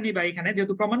তুমি লিখে নিবা, এখানে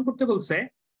যেহেতু প্রমাণ করতে বলছে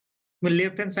তুমি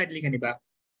লেফট হ্যান্ড সাইড লিখে নিবা।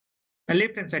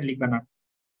 লেফট হ্যান্ড সাইড লিখবা না,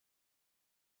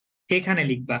 এখানে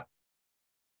লিখবা।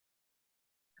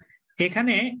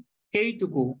 এখানে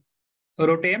এইটুকু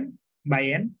rotten by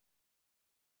N,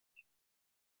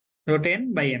 rotten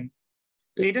by M.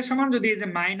 তো এটা সমান যদি এই যে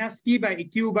minus P by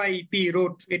Q by P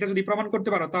রোট, এটা যদি প্রমাণ করতে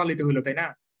পারো তাহলে তো হলো, তাই না?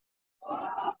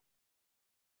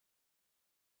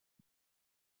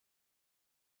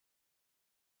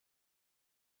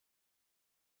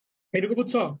 এটুকু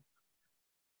বুঝছো?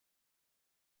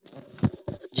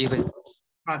 জি ভাই।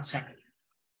 আচ্ছা,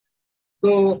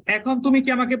 তো এখন তুমি কি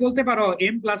আমাকে বলতে পারো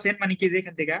m+n মানে কি, যে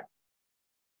এখান থেকে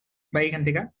বা এখান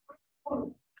থেকে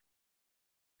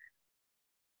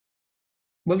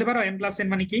বলতে পারো m+n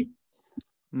মানে কি?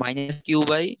 Minus Q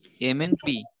by M N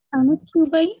P. Minus Q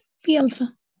by P alpha.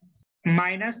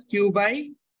 Minus Q by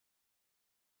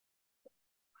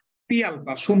P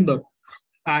alpha, সুন্দর।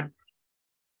 আর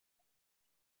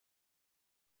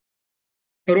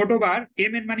রোট ওভার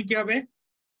mn মানে কি হবে?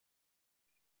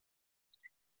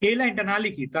 এই লাইনটা না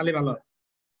লিখি তাহলে ভালো হয়।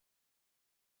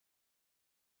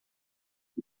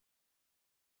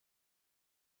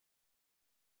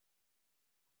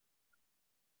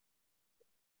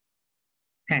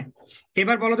 হ্যাঁ,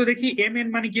 এবার বলো তো দেখি এম এন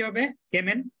মানে কি হবে? M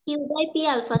N Q by P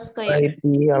alpha by square.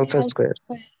 P alpha square.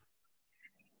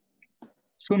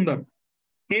 সুন্দর।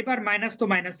 এবার মাইনাস তো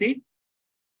মাইনাসই,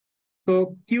 তো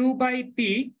কিউ বাই পি,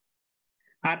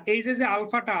 আর এই যে যে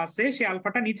আলফাটা আছে সেই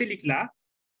আলফাটা নিচে লিখলা,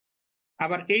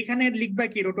 আবার এইখানে লিখবা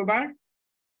কি root over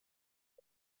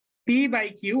P by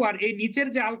Q, আর এই নিচের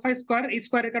যে আলফা স্কোয়ার, এই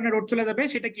স্কোয়ারের কারণে রোড চলে যাবে,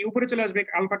 সেটা কি উপরে চলে আসবে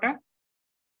আলফাটা,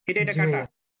 এটা জি কাটা।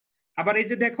 ভাইয়া। আবার এই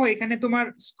যে দেখো এখানে তোমার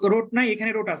রোড নাই,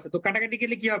 এখানে রোড আছে, তো কাটাকাটি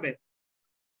গেলে কি হবে?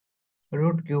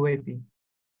 Root Q by P.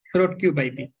 Road Q by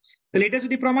P. তাহলে এটা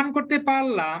যদি প্রমাণ করতে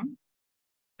পারলাম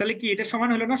তাহলে কি এটা সমান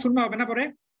হলো না, শূন্য হবে না পরে?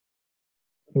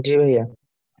 জি ভাইয়া।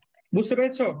 বুঝতে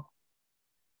পেরেছো?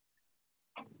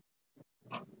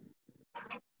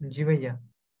 জি ভাইয়া।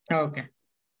 ওকে,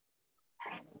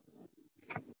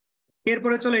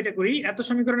 এরপরে চলো এটা করি। এত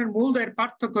সমীকরণের মূল দ্বয়ের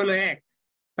পার্থক্য হলো 1,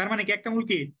 তার মানে কি একটা মূল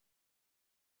কি?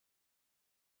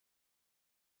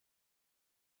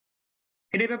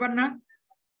 এটাই ব্যাপার না?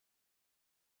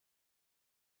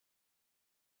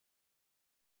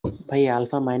 ভাই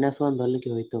আলফা -1 ধরলে কি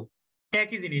হইতো?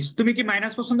 একই জিনিস। তুমি কি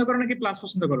মাইনাস পছন্দ করো নাকি প্লাস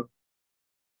পছন্দ করো?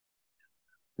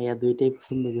 ভাইয়া দুইটাই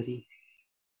পছন্দ করি।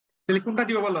 তাহলে কোনটা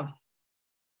দিবে বলো?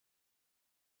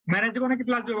 মাইনাস দিব নাকি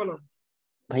প্লাস দিব বলো?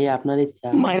 ভাইয়া আপনার ইচ্ছা।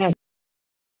 মাইনাস।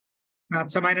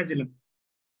 আচ্ছা, মাইনাস দিলাম।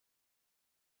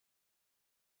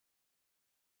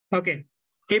 ওকে,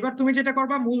 এবার তুমি যেটা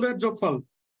করবা মূল দ্বয়ের যোগফল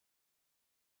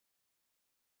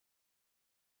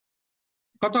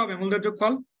কত হবে? মূল দ্বয়ের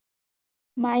যোগফল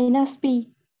মাইনাস পি।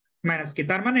 মাইনাস কি,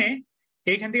 তার মানে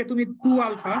এইখান থেকে তুমি 2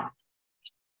 আলফা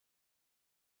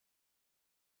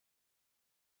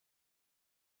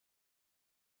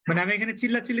মানে আমি এখানে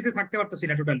চিল্লাচিল্লিতে থাকতে পারতেছি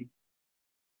না টোটালি।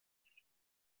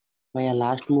 ভাইয়া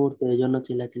লাস্ট মুহূর্তে এই জন্য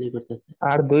চিল্লাচিল্লি করতেছে।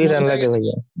 আর 2 রান লাগে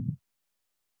ভাইয়া।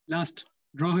 লাস্ট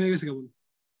ড্র হয়ে গেছে কেবল।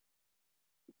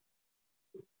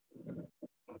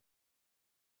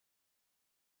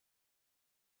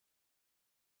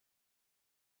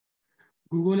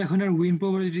 গুগল এখন আর উইন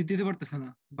প্রবাবিলিটি দিতে পারতেছে না,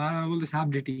 বারবার বলতেছে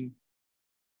আপডেটিং।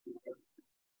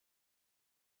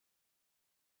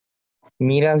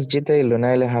 মিরাজ জিতে এলো,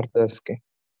 নাইলে হারতো আজকে।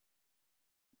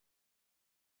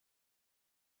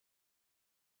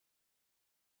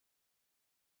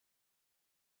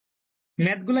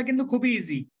 ম্যাথ গুলা কিন্তু খুবই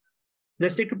ইজি,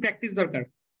 জাস্ট একটু প্র্যাকটিস দরকার।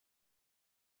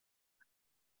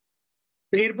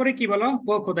 তো এরপরে কি বলো?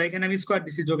 ও খোদা, এখানে আমি স্কোয়ার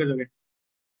দিছি যোগে যোগে।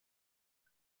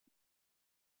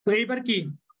 তো এইবার কি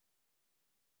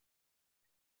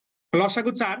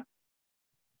লসাগু 4,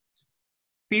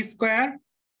 পি স্কোয়ার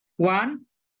 1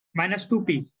 মাইনাস 2p,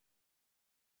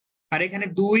 আর এখানে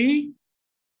 2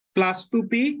 প্লাস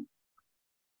 2p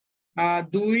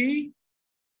 2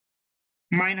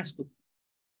 মাইনাস 2।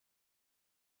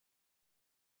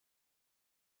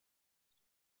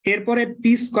 এরপরে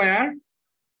পি স্কোয়ার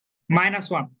মাইনাস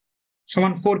 1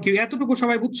 সমান 4q। এতটুকু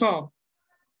সবাই বুঝছো?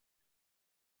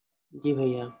 জি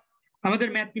ভাইয়া। আমাদের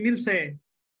ম্যাথ কি মিলছে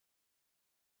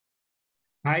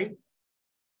ভাই?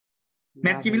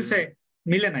 ম্যাথ কি মিলছে?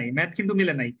 মিলে নাই, ম্যাথ কিন্তু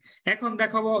মিলে নাই। এখন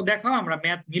দেখাবো, দেখাও আমরা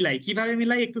ম্যাথ মিলাই কিভাবে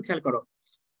মিলাই, একটু খেয়াল করো।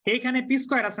 এইখানে পি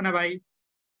স্কোয়ার আছে না ভাই?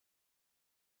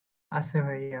 আছে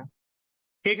ভাইয়া।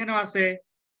 এখানেও আছে।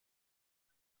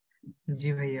 জি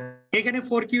ভাইয়া। এখানে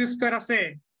 4q স্কোয়ার আছে।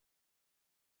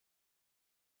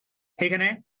 এখানে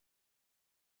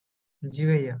জি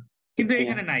ভাইয়া। কিন্তু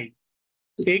এখানে নাই,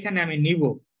 তো এইখানে আমি নিব।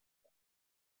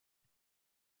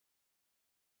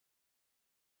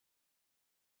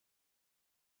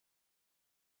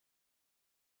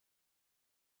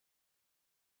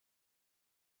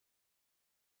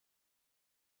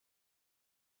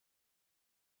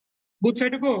 বুঝছো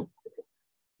এটুকু?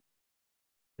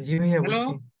 জি ভাইয়া হ্যালো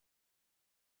বুঝছি।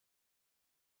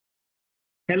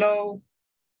 হ্যালো।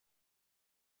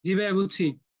 জি ভাইয়া বুঝছি।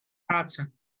 আচ্ছা,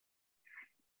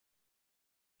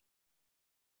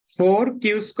 4q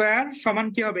স্কোয়ার সমান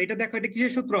কি হবে? এটা দেখো, এটা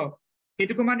কিসের সূত্র?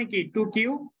 এটুকু মানে কি 2q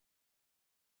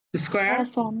স্কোয়ার।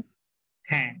 প্লাস 1।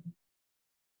 হ্যাঁ,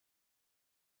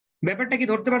 ব্যাপারটা কি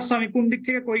ধরতে পারছো আমি কোন দিক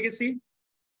থেকে কই গেছি?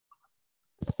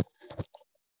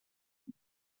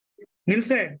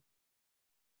 মিলছে?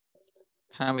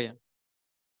 হ্যাঁ ভাইয়া।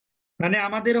 মানে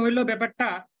আমাদের হইলো ব্যাপারটা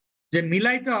যে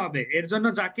মিলাইতে হবে, এর জন্য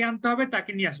যাকে আনতে হবে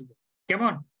তাকে নিয়ে আসবো।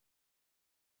 কেমন?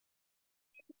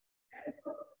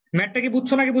 ম্যাথটা কি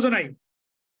বুঝছো নাকি বুঝো নাই?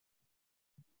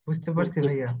 বুঝতে পারছি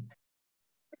ভাইয়া।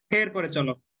 এরপরে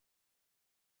চলো,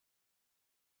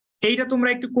 এইটা তোমরা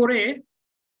একটু করে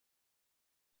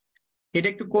এটা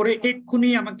একটু করে এক্ষুনি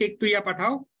আমাকে একটু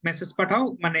পাঠাও, মেসেজ পাঠাও,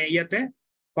 মানে ইয়াতে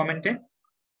কমেন্টে।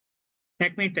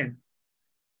 1 মিনিট টাইম।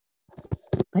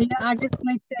 ভাইয়া আগের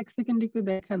স্লাইডটা 1 সেকেন্ড একটু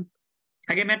দেখান।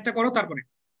 আগে ম্যাথটা করো তারপরে।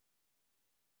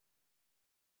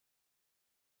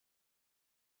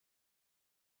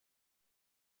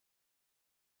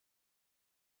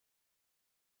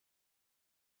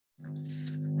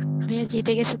 ভাইয়া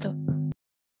জিতে গেছে তো।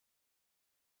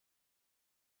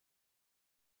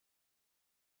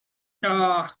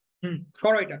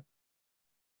 করো এটা।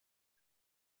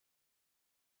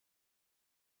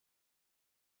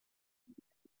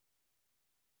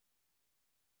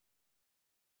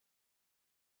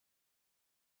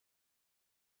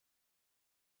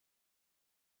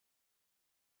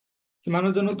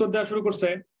 মানুষজন উত্তর দেওয়া শুরু করছে।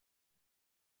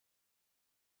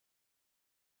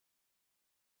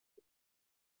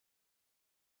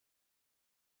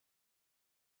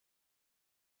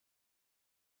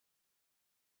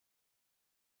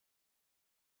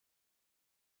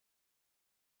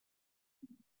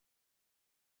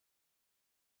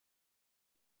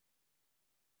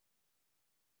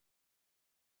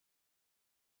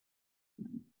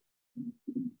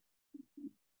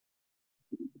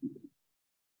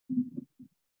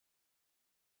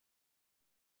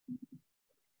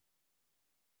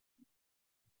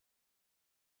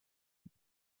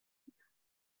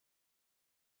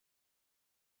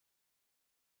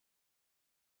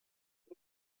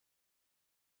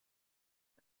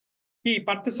 কি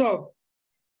পারতেছো?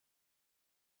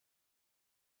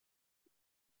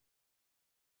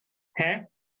 হ্যাঁ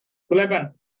তুলাইবান।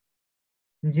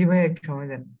 জি ভাই একটু সময়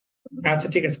দেন। আচ্ছা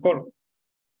ঠিক আছে, করো।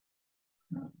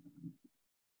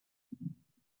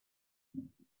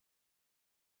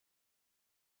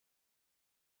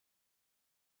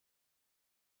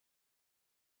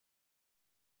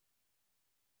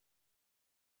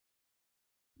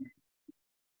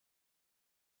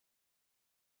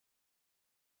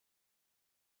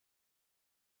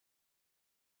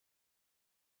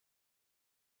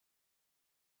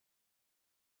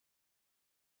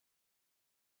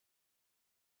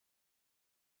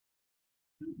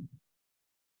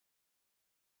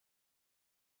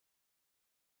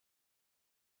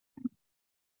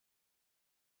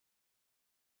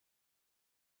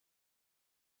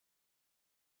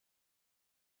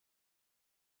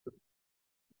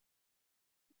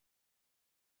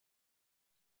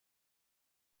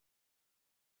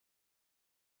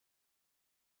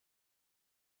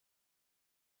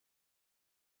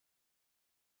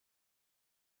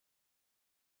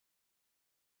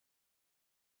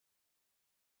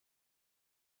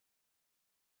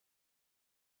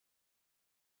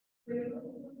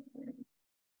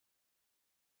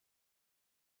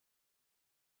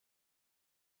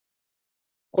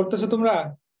 করতেছো তোমরা?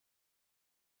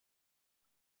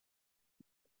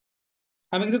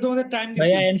 আমি কিন্তু তোমাদের টাইম দিছি।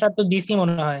 ভাইয়া অ্যান্সার তো দিছি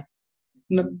মনে হয়।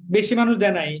 না, বেশি মানুষ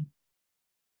দেয় নাই,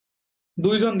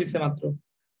 2 জন দিছে মাত্র,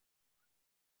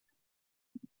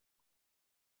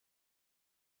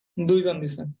 2 জন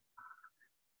দিছে।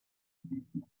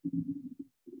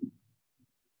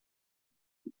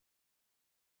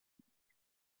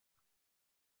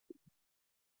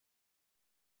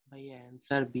 ভাইয়া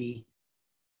অ্যান্সার বি।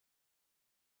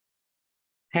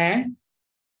 হ্যাঁ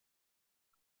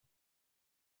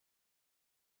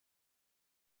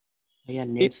ভাইয়া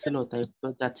নেট স্লো তাই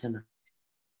উত্তর যাচ্ছে না।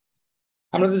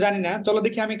 আমরা তো জানি না, চলো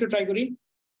দেখি আমি একটু ট্রাই করি।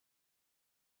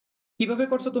 কিভাবে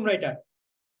করছো তোমরা এটা?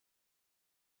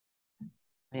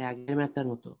 ভাই আগের ম্যাথটার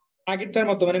মতো। আগেরটার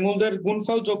মতো, মানে মূলদের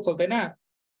গুণফল যোগফল, তাই না?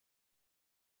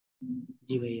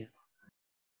 জি ভাইয়া।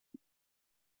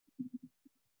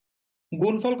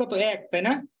 গুণফল কত? 1, তাই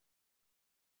না?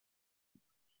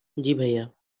 জি ভাইয়া।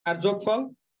 আর যোগফল?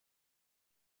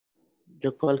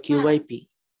 যোগফল Q by P.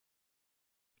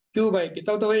 Q by P,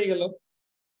 তাহলে তো হয়ে গেল।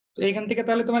 তো এখান থেকে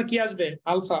তাহলে তোমার কি আসবে?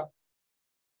 আলফা।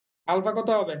 আলফা কত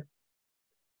হবে?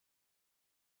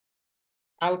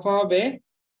 আলফা হবে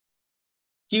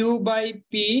কিউ বাই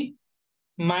পি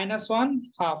 -1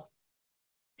 হাফ,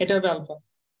 এটা হবে আলফা।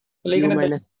 তাহলে কিউ এখানে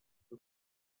মাইনাস।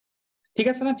 ঠিক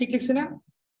আছে না? ঠিক লিখছি না?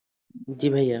 জি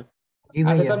ভাইয়া। জি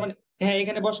আচ্ছা ভাইয়া। তার মানে হ্যাঁ,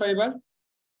 এখানে বসো এবার।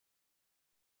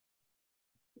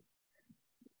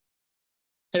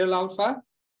 এটা হলো আলফা।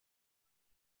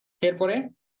 এরপরে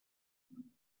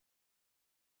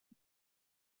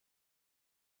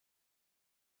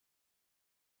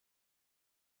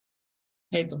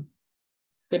এই তো,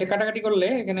 এটা কাটাকাটি করলে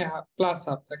এখানে প্লাস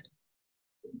হাফ থাকে,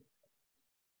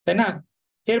 তাই না?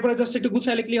 এরপরে জাস্ট একটু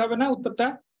গুছায় লিখলি হবে না উত্তরটা?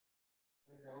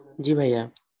 জি ভাইয়া।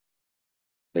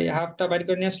 তো এই হাফটা বাইর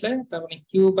করে নিয়ে আসলে তার মানে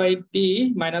Q by P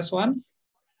 -1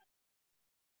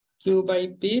 Q by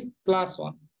P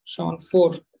 +1 সমান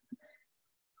 4।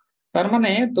 তার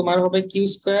মানে তোমার হবে Q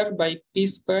square by P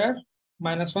square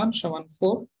minus 1 সমান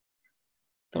 4।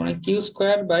 তার মানে Q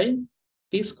square by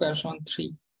P square সমান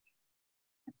 3।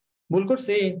 ভুল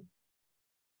করছি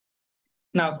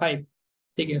না? 5,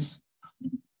 ঠিক আছে।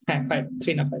 হ্যাঁ 5,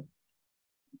 3 না 5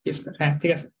 পি স্কোয়ার। হ্যাঁ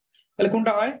ঠিক আছে। তাহলে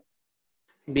কোনটা হয়?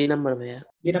 বি নাম্বার ভাইয়া।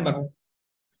 বি নাম্বার হয়।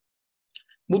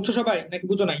 বুঝছো সবাই নাকি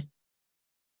বুঝো নাই?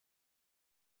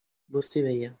 বুঝছি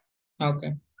ভাইয়া। ওকে,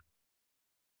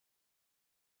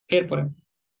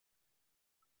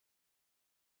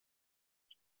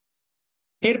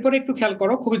 এরপরে একটু খেয়াল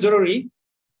করো, খুবই জরুরি।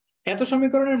 এত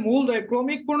সমীকরণের মূলদ্বয়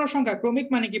ক্রমিক পূর্ণ সংখ্যা। ক্রমিক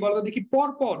মানে কি বলতো দেখি? পর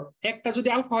পর একটা যদি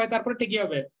আলফা হয় তারপরে কি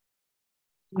হবে?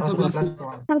 Alpha plus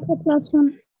 1। Alpha plus 1।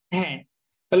 হ্যাঁ,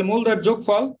 তাহলে মূলদ্বয়ের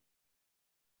যোগফল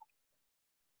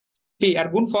কি আর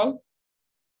গুণফল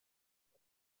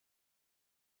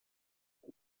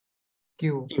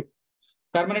কিউ।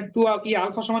 তার মানে 2 কি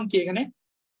আলফা সমান কি এখানে?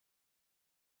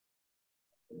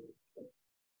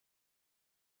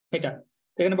 এটা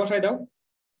এখানে বসাই দাও,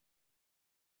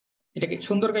 এটাকে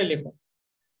সুন্দর করে লেখো।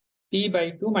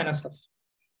 p/2 minus half,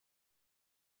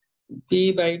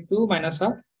 p/2 minus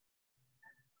half,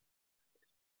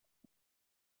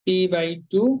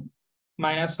 p/2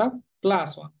 minus half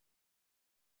plus 1।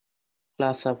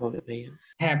 Plus up হবে ভাইয়া।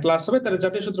 হ্যাঁ প্লাস হবে, তাহলে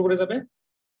জাতীয় সূত্র করে যাবে।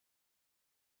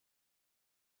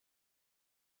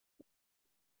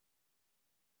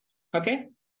 ওকে,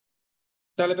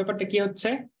 তাহলে ব্যাপারটা কি হচ্ছে?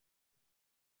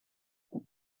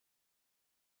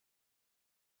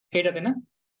 এটাতে না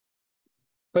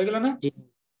হয়ে গেল না? জি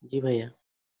জি ভাইয়া।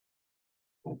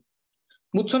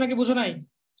 বুঝছো নাকি বুঝো নাই?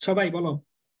 সবাই বলো।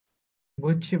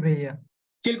 বুঝছি ভাইয়া।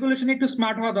 ক্যালকুলেশনে একটু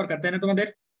স্মার্ট হওয়া দরকার, তাই না তোমাদের?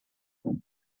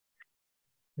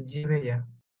 জি ভাইয়া।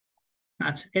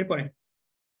 আচ্ছা এরপরে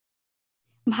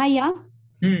ভাইয়া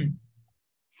হুম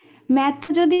ম্যাথ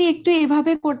যদি একটু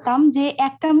এভাবে করতাম যে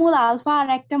একটা মূল আলফা আর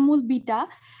একটা মূল বিটা,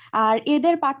 আর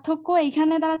এদের পার্থক্য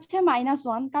এখানে দাঁড়াচ্ছে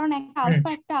 -1, কারণ একটা আলফা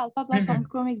একটা আলফা প্লাস হুম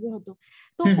ক্রমিক যেহেতু,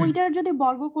 তো হুম হুম। ওইটার যদি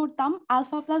বর্গ করতাম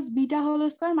alpha plus beta whole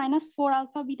square -4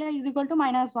 alpha beta is equal to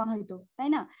 -1 হইতো, তাই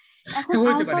না? এখন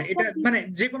হইতে আলফা পারে, এটা মানে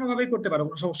যে কোনো ভাবেই করতে পারো,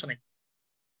 কোনো সমস্যা নেই।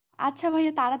 আচ্ছা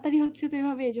ভাইয়া তাড়াতাড়ি হচ্ছে তো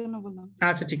এভাবে, এই জন্য বললাম।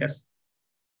 আচ্ছা ঠিক আছে।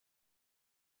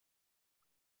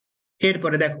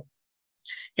 এরপরে দেখো,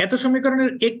 এত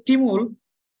সমীকরণের একটি মূল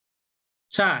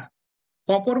 4,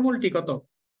 অপর মূলটি কত?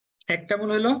 একটা মূল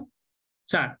হলো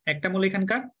 4, একটা মূল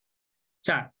এখানকার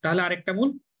 4, তাহলে আরেকটা মূল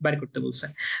বের করতে বলছে।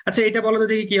 আচ্ছা এটা বলো তো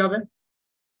দেখি কি হবে?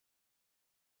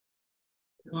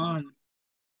 1।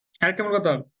 আরেকটা মূল কত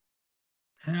হবে?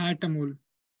 হ্যাঁ আরেকটা মূল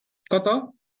কত?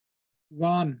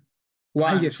 1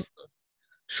 আই 1। গেস।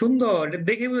 সুন্দর, এটা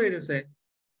দেখে বুঝে গেছে।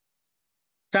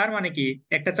 4 মানে কি?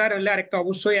 একটা 4 হলে আরেকটা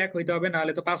অবশ্যই 1 হইতে হবে, না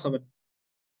হলে তো 5 হবে না।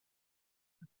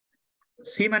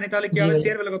 সি মানে তাহলে কি জি হবে? সি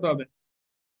ভাইয়া। এর ভ্যালু কত হবে?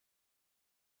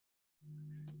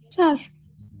 4।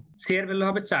 সি এর ভ্যালু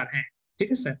হবে 4। হ্যাঁ ঠিক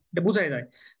আছে, এটা বোঝাই যায়।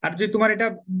 আর যদি তোমার এটা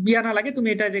বিয়া না লাগে, তুমি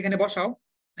এটা যেখানে বসাও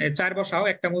 4 বসাও,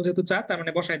 একটা মূল যেহেতু 4 তার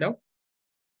মানে বসাই দাও।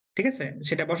 ঠিক আছে,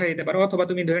 সেটা বসাই দিতে পারো, অথবা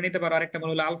তুমি ধরে নিতে পারো আরেকটা মূল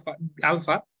হলো আলফা।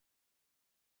 আলফা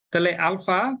তাহলে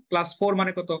আলফা প্লাস 4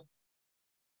 মানে কত?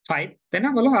 5, তাই না?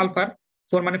 বলো, আলফার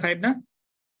 4 মানে 5 না?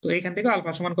 তো এইখান থেকে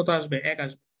আলফা সমান কত আসবে? 1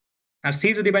 আসবে। আর সি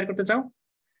যদি বাইর করতে চাও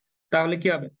তাহলে কি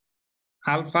হবে?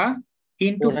 আলফা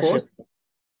ইন্টু 4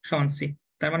 সমান সি।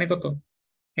 তার মানে কত?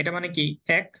 এটা মানে কি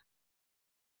 1,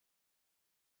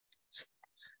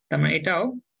 তার মানে এটাও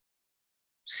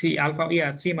সি। আলফা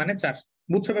সি মানে 4।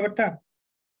 বুঝছো ব্যাপারটা?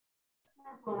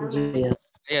 জি ভাইয়া।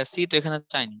 ভাইয়া সি তো এখানে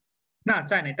চাইনি। না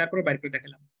চাই নাই, তারপরে বাইর করে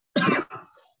দেখালাম।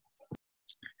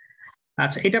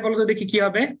 আচ্ছা এটা বলো তো দেখি কি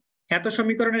হবে? এত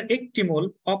সমীকরণের একটি মূল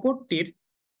অপরটির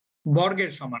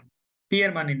বর্গের সমান, পি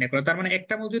এর মান নির্ণয় করো। তার মানে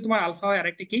একটা মূল যদি তোমার আলফা হয়,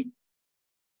 আরেকটা কি?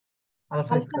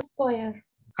 Alpha square.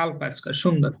 Alpha square.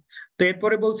 সুন্দর। তো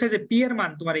এরপরে বলছে যে পি এর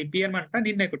মান, তোমার এই পি এর মানটা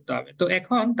নির্ণয় করতে হবে। তো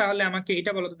এখন তাহলে আমাকে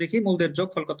এটা বলো তো দেখি, মূলদের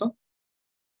যোগফল কত?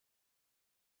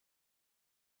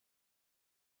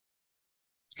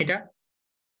 এটা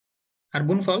আর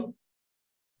গুণফল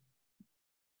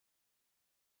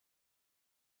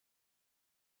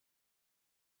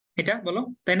এটা বলো,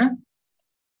 তাই না?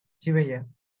 জি ভাইয়া।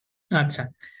 আচ্ছা,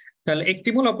 তাহলে একটি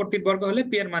মূল অপরটির বর্গ হলে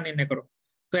পি এর মান নির্ণয় করো।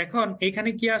 তো এখন এখানে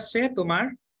কি আসছে তোমার?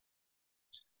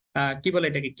 কি বলে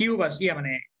এটাকে? কিউব আসে,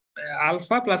 মানে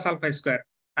আলফা প্লাস আলফা স্কয়ার।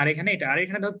 আর এখানে এটা, আর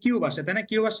এখানে ধর কিউব আসে, তাই না?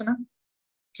 কিউব আসে না?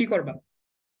 কি করবা?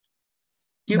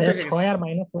 কিউব তো ভাইয়া এসে গেছে। 6 আর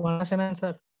 -1 আসে না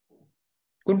স্যার?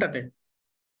 কোনটাতে?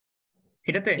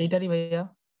 এটাতে? এইটারই ভাইয়া।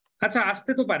 আচ্ছা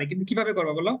আসতে তো পারে, কিন্তু কিভাবে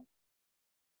করবা বলো?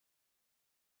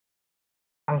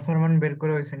 আলফার মান বের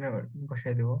করে ওইখানে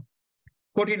বসাই দেব।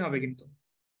 কঠিন হবে কিন্তু।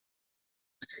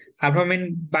 আলফা মিন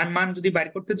মান যদি বাইর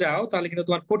করতে যাও তাহলে কিন্তু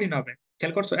তোমার কঠিন হবে।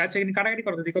 খেয়াল করছো? আচ্ছা, কিন্তু কাটাকাটি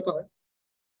করো যদি কত হয়?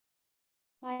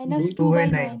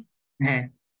 -2/9 হ্যাঁ,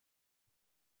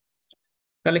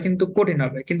 তাহলে কিন্তু কঠিন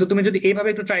হবে। কিন্তু তুমি যদি এইভাবে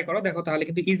একটু ট্রাই করো দেখো তাহলে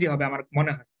কিন্তু ইজি হবে আমার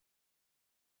মনে হয়।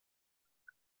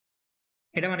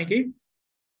 এটা মানে কি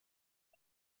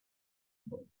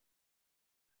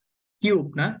কিউব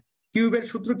না? কিউবের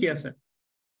সূত্র কি আছে?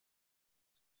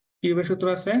 কিউবের সূত্র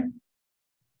আছে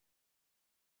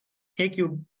a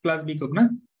cube plus b cube না?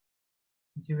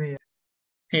 জি ভাইয়া।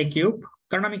 a কিউব,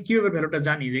 কারণ আমি কিউবের ভ্যালুটা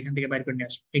জানি যে এখান থেকে বাইর করে নিয়ে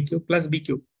আসবো। a cube plus b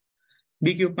cube. b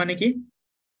cube মানে কি?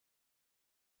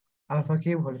 Alpha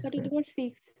cube whole Alpha to square. the power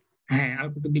 6 হ্যাঁ,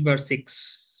 আলফা টু দি পাওয়ার 6।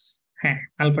 হ্যাঁ,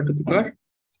 alpha to the power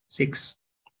 6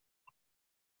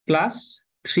 plus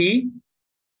 3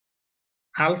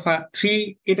 alpha 3,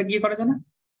 এটা কি করা যায় না?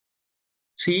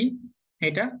 3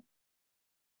 এটা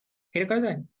এটা করা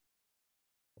যায়?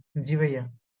 জি ভাইয়া।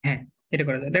 হ্যাঁ, এটা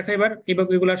করা যায়। দেখো এবার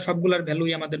এগুলার সবগুলার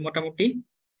ভ্যালুই আমাদের মোটামুটি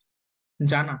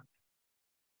জানা।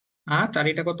 8 আর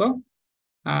এটা কত?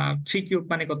 3 কিউব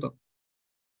মানে কত?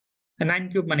 9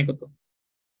 কিউব মানে কত?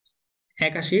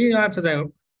 81। আচ্ছা যাই হোক,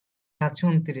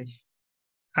 729।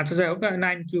 আচ্ছা যাই হোক,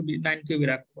 9 কিউবই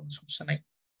রাখো, কোনো সমস্যা নাই।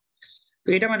 তো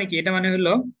এটা মানে কি? এটা মানে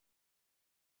হলো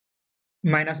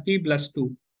 -p+2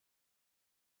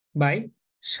 বাই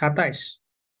 27।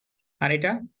 আর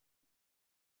এটা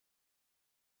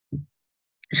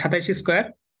 27 square,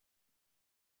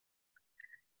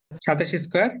 27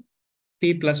 square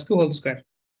p+2 whole square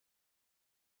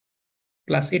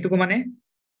plus এটুকু মানে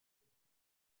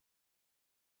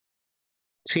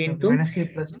 3 ইন্টু,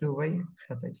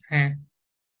 -p+2/27। হ্যাঁ,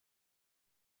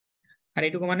 আর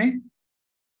এটুকু মানে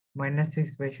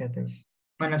 -6/27।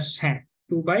 মাইনাস, হ্যাঁ,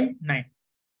 2/9।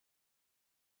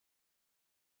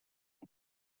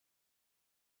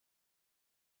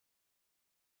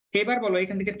 এবার বলো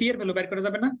এখান থেকে p এর ভ্যালু বের করা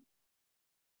যাবে না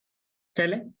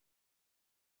চাইলে?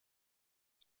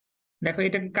 দেখো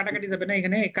এটা কাটাকাটি যাবে না,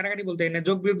 এখানে কাটাকাটি বলতে এখানে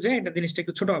যোগ বিয়োগ যায়, এটা জিনিসটা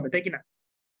একটু ছোট হবে, তাই কিনা?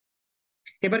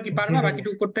 এবার কি পারবা ভাইয়া।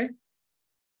 বাকিটুকু করতে?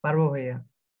 পারবো ভাইয়া।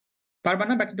 পারবা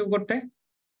না বাকিটুকু করতে?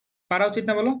 পারা উচিত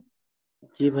না বলো?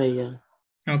 জি ভাইয়া।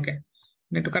 ওকে,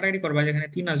 একটু কাটাকাটি করবা, যেখানে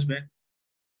 3 আসবে।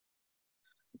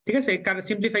 ঠিক আছে,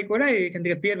 সিম্পলিফাই করে এখান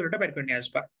থেকে পি এর ভ্যালুটা বের করে নিয়ে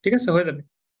আসবা। ঠিক আছে, হয়ে যাবে।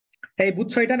 এই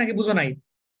বুঝছো এটা নাকি বুঝো নাই?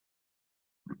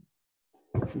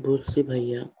 বুঝছি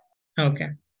ভাইয়া। ওকে,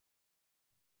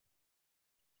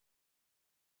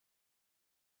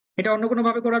 এটা অন্য কোনো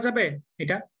ভাবে করা যাবে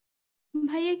এটা?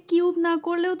 ভাইয়া কিউব না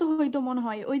করলেও তো হয়তো মনে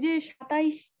হয় ওই যে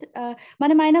 27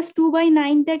 মানে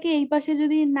 -2/9টাকে এই পাশে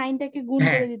যদি 9টাকে গুণ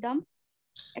হ্যাঁ, করে দিতাম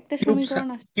একটা সমীকরণ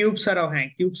আসতো। কিউব ছাড়াও, হ্যাঁ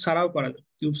কিউব ছাড়াও করা যাবে,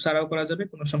 কিউব ছাড়াও করা যাবে,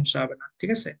 কোনো সমস্যা হবে না। ঠিক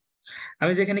আছে,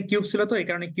 আমি যেখানে কিউব ছিল তো এই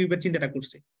কারণে কিউবের চিন্তাটা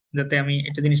করছি, যাতে আমি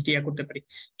এটা জিনিসটা ইয়া করতে পারি।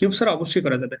 কিউব ছাড়া অবশ্যই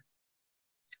করা যাবে।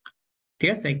 ঠিক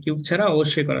আছে, কিউব ছাড়া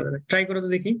অবশ্যই করা যাবে। ট্রাই করে তো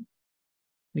দেখি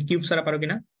কিউব ছাড়া পারো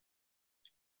কিনা।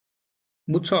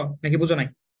 বুঝছো নাকি বুঝো নাই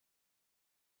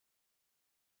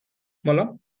বলো?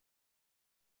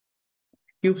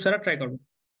 কিউব ছাড়া ট্রাই করবো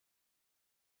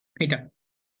এটা।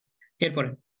 এরপরে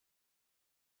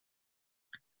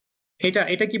এটা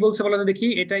এটা কি বলছে বলো তো দেখি।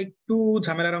 এটা একটু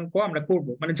ঝামেলার অঙ্ক, আমরা করব,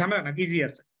 মানে ঝামেলা না, ইজি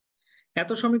আছে। এত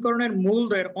সমীকরণের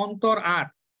মূলদ্বয়ের অন্তর আর,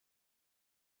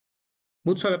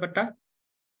 বুঝছো ব্যাপারটা?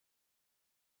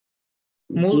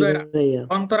 জি মূলদ্বয়ের ভাইয়া।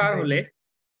 অন্তর আর হলে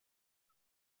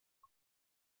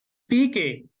পি কে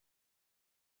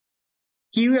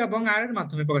কিউ এবং আর এর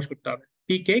মাধ্যমে প্রকাশ করতে হবে।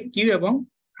 পি কে কিউ এবং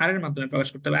আর এর মাধ্যমে প্রকাশ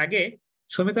করতে হবে। আগে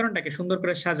সমীকরণটাকে সুন্দর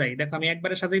করে সাজাই। দেখো আমি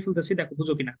একবারে সাজাই ফেলতেছি, দেখো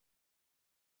বুঝো কিনা।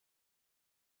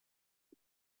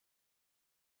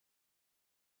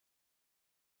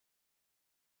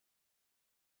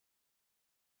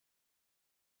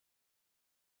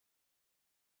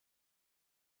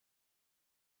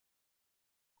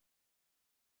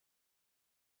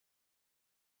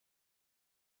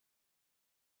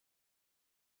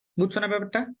 বুঝছো না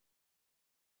ব্যাপারটা?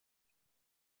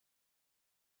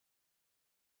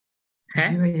 হ্যাঁ,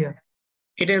 জি ভাইয়া।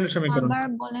 এটাই হলো সমীকরণ। আবার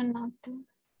বলেন না একটু।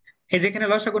 এই যেখানে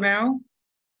লসাগু নাও,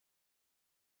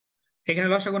 এখানে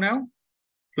লসাগু নাও,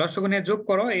 লসাগু নিয়ে যোগ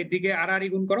করো, এইদিকে আর আর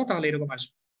গুণ করো, তাহলে এরকম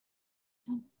আসবে।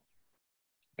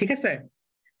 ঠিক আছে,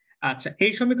 আচ্ছা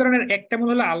এই সমীকরণের একটা মূল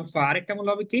হলো আলফা, আর একটা মূল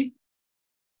হবে কি?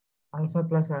 আলফা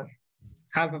প্লাস আর।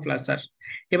 আলফা প্লাস আর।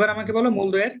 এবার আমাকে বলো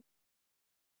মূলদ্বয়ের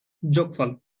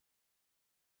যোগফল।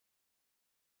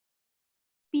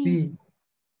 P P.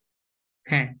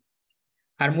 হ্যাঁ,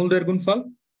 আর মূলদ্বয়ের গুণফল?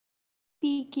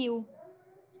 P Q.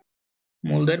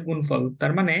 মূলদ্বয়ের গুণফল,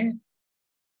 তার মানে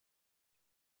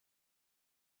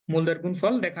মূলদ্বয়ের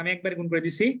গুণফল, দেখো আমি একবার গুণ করে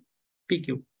দিছি পি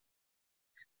কিউ।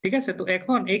 ঠিক আছে, তো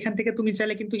এখন এইখান থেকে তুমি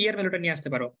চাইলে কিন্তু ইয়ার ভ্যালুটা নিয়ে আসতে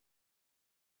পারো।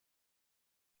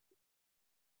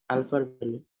 আলফার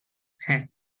ভ্যালু। হ্যাঁ,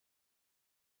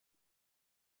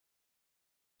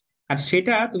 আর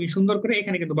সেটা তুমি সুন্দর করে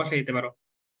এখানে কিন্তু বসাই দিতে পারো।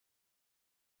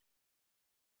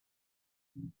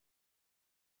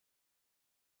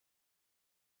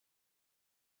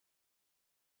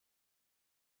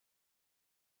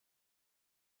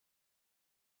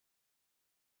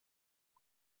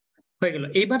 হয়ে গেল।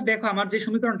 এইবার দেখো আমার যে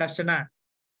সমীকরণটা আসছে না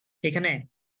এখানে,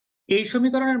 এই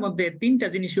সমীকরণের মধ্যে তিনটা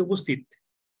জিনিসই উপস্থিত,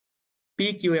 পি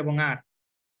কিউ এবং আর,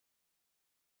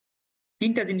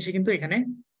 তিনটা জিনিসই কিন্তু এখানে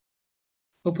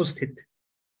উপস্থিত,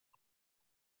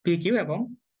 পি কিউ এবং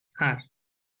আর।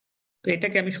 তো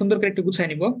এটাকে আমি সুন্দর করে একটু গুছাই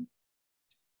নিব,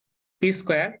 P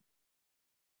square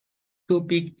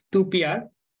two P R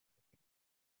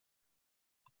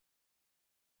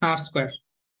আর স্কোয়ার,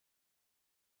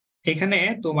 এখানে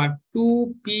তোমার two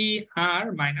P R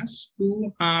minus two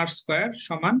আর স্কোয়ার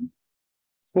সমান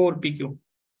 4 PQ।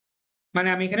 মানে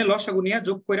আমি এখানে লসাগু নিয়ে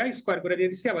যোগ করে স্কোয়ার করে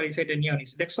দিয়ে দিচ্ছি, আবার এই সাইডে নিয়ে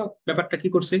নিচ্ছি। দেখছো ব্যাপারটা কি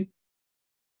করছি?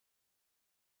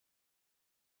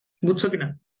 বুঝছো কিনা?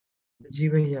 জি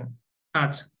ভাইয়া।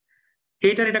 আচ্ছা,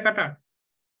 এইটার এটা কাটা,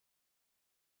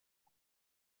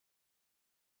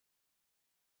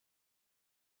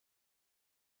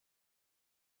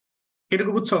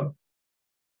 এটুকু বুঝছো?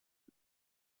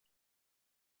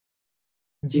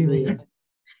 জি ভাইয়া।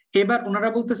 এবার ওনারা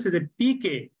বলতেছে যে পি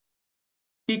কে,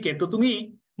 তো তুমি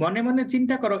মনে মনে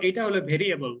চিন্তা করো এটা হলো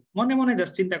ভেরিয়েবল, মনে মনে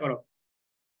জাস্ট চিন্তা করো।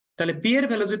 তাহলে পি এর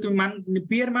ভ্যালু যদি তুমি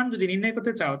পি এর মান যদি নির্ণয়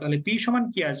করতে চাও, তাহলে পি সমান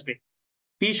কি আসবে?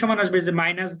 পি সমান আসবে যে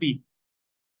minus B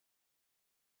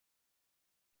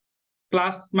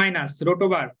plus minus root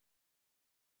over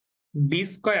B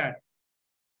square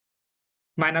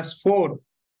minus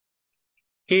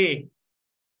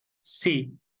 4AC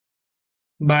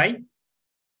by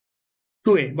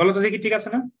 2A। বলো তো দেখি ঠিক আছে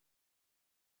না?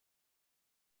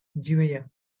 জি ভাইয়া।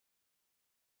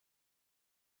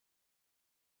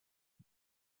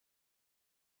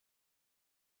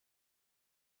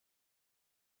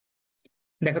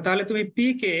 দেখো তাহলে তুমি পি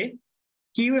কে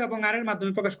কিউ এবং আর এর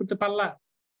মাধ্যমে প্রকাশ করতে পারলা।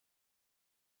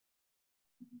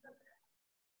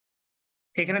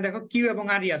 এখানে দেখো কিউ এবং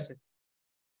আরই আছে,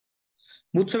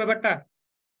 বুঝছো ব্যাপারটা?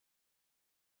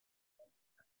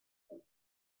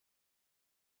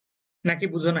 নাকি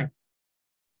বুঝো নাই?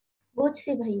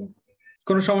 বুঝছি ভাইয়া।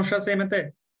 কোন সমস্যা আছে এমনিতে?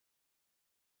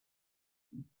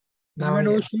 না আমি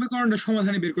ভাইয়া। ওই সমীকরণটা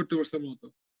সমাধানে বের করতে পারছিলাম মতো।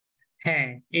 হ্যাঁ,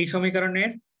 এই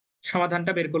সমীকরণের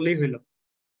সমাধানটা বের করলেই হইল।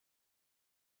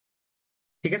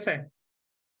 ঠিক আছে,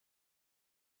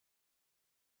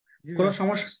 জি কোন ভাইয়া।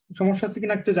 সমস্যা সমস্যা আছে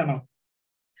কিনা একটু জানাও।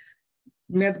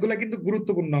 ম্যাথ গুলা কিন্তু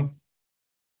গুরুত্বপূর্ণ।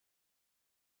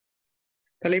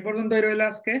 তাহলে এই পর্যন্তই রইল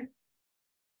আজকে।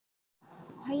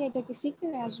 ভাই এটা কি সিকিউ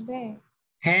আসবে?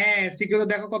 হ্যাঁ, সিকিউ তো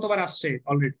দেখো কতবার আসছে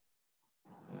অলরেডি।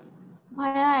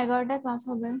 ভাইয়া 11টায় ক্লাস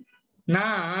হবে। না,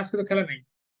 আজকে তো খেলা নেই।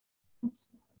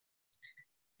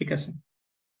 ঠিক আছে,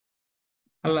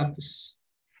 আল্লাহ হাফিজ।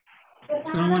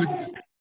 আসসালামু আলাইকুম।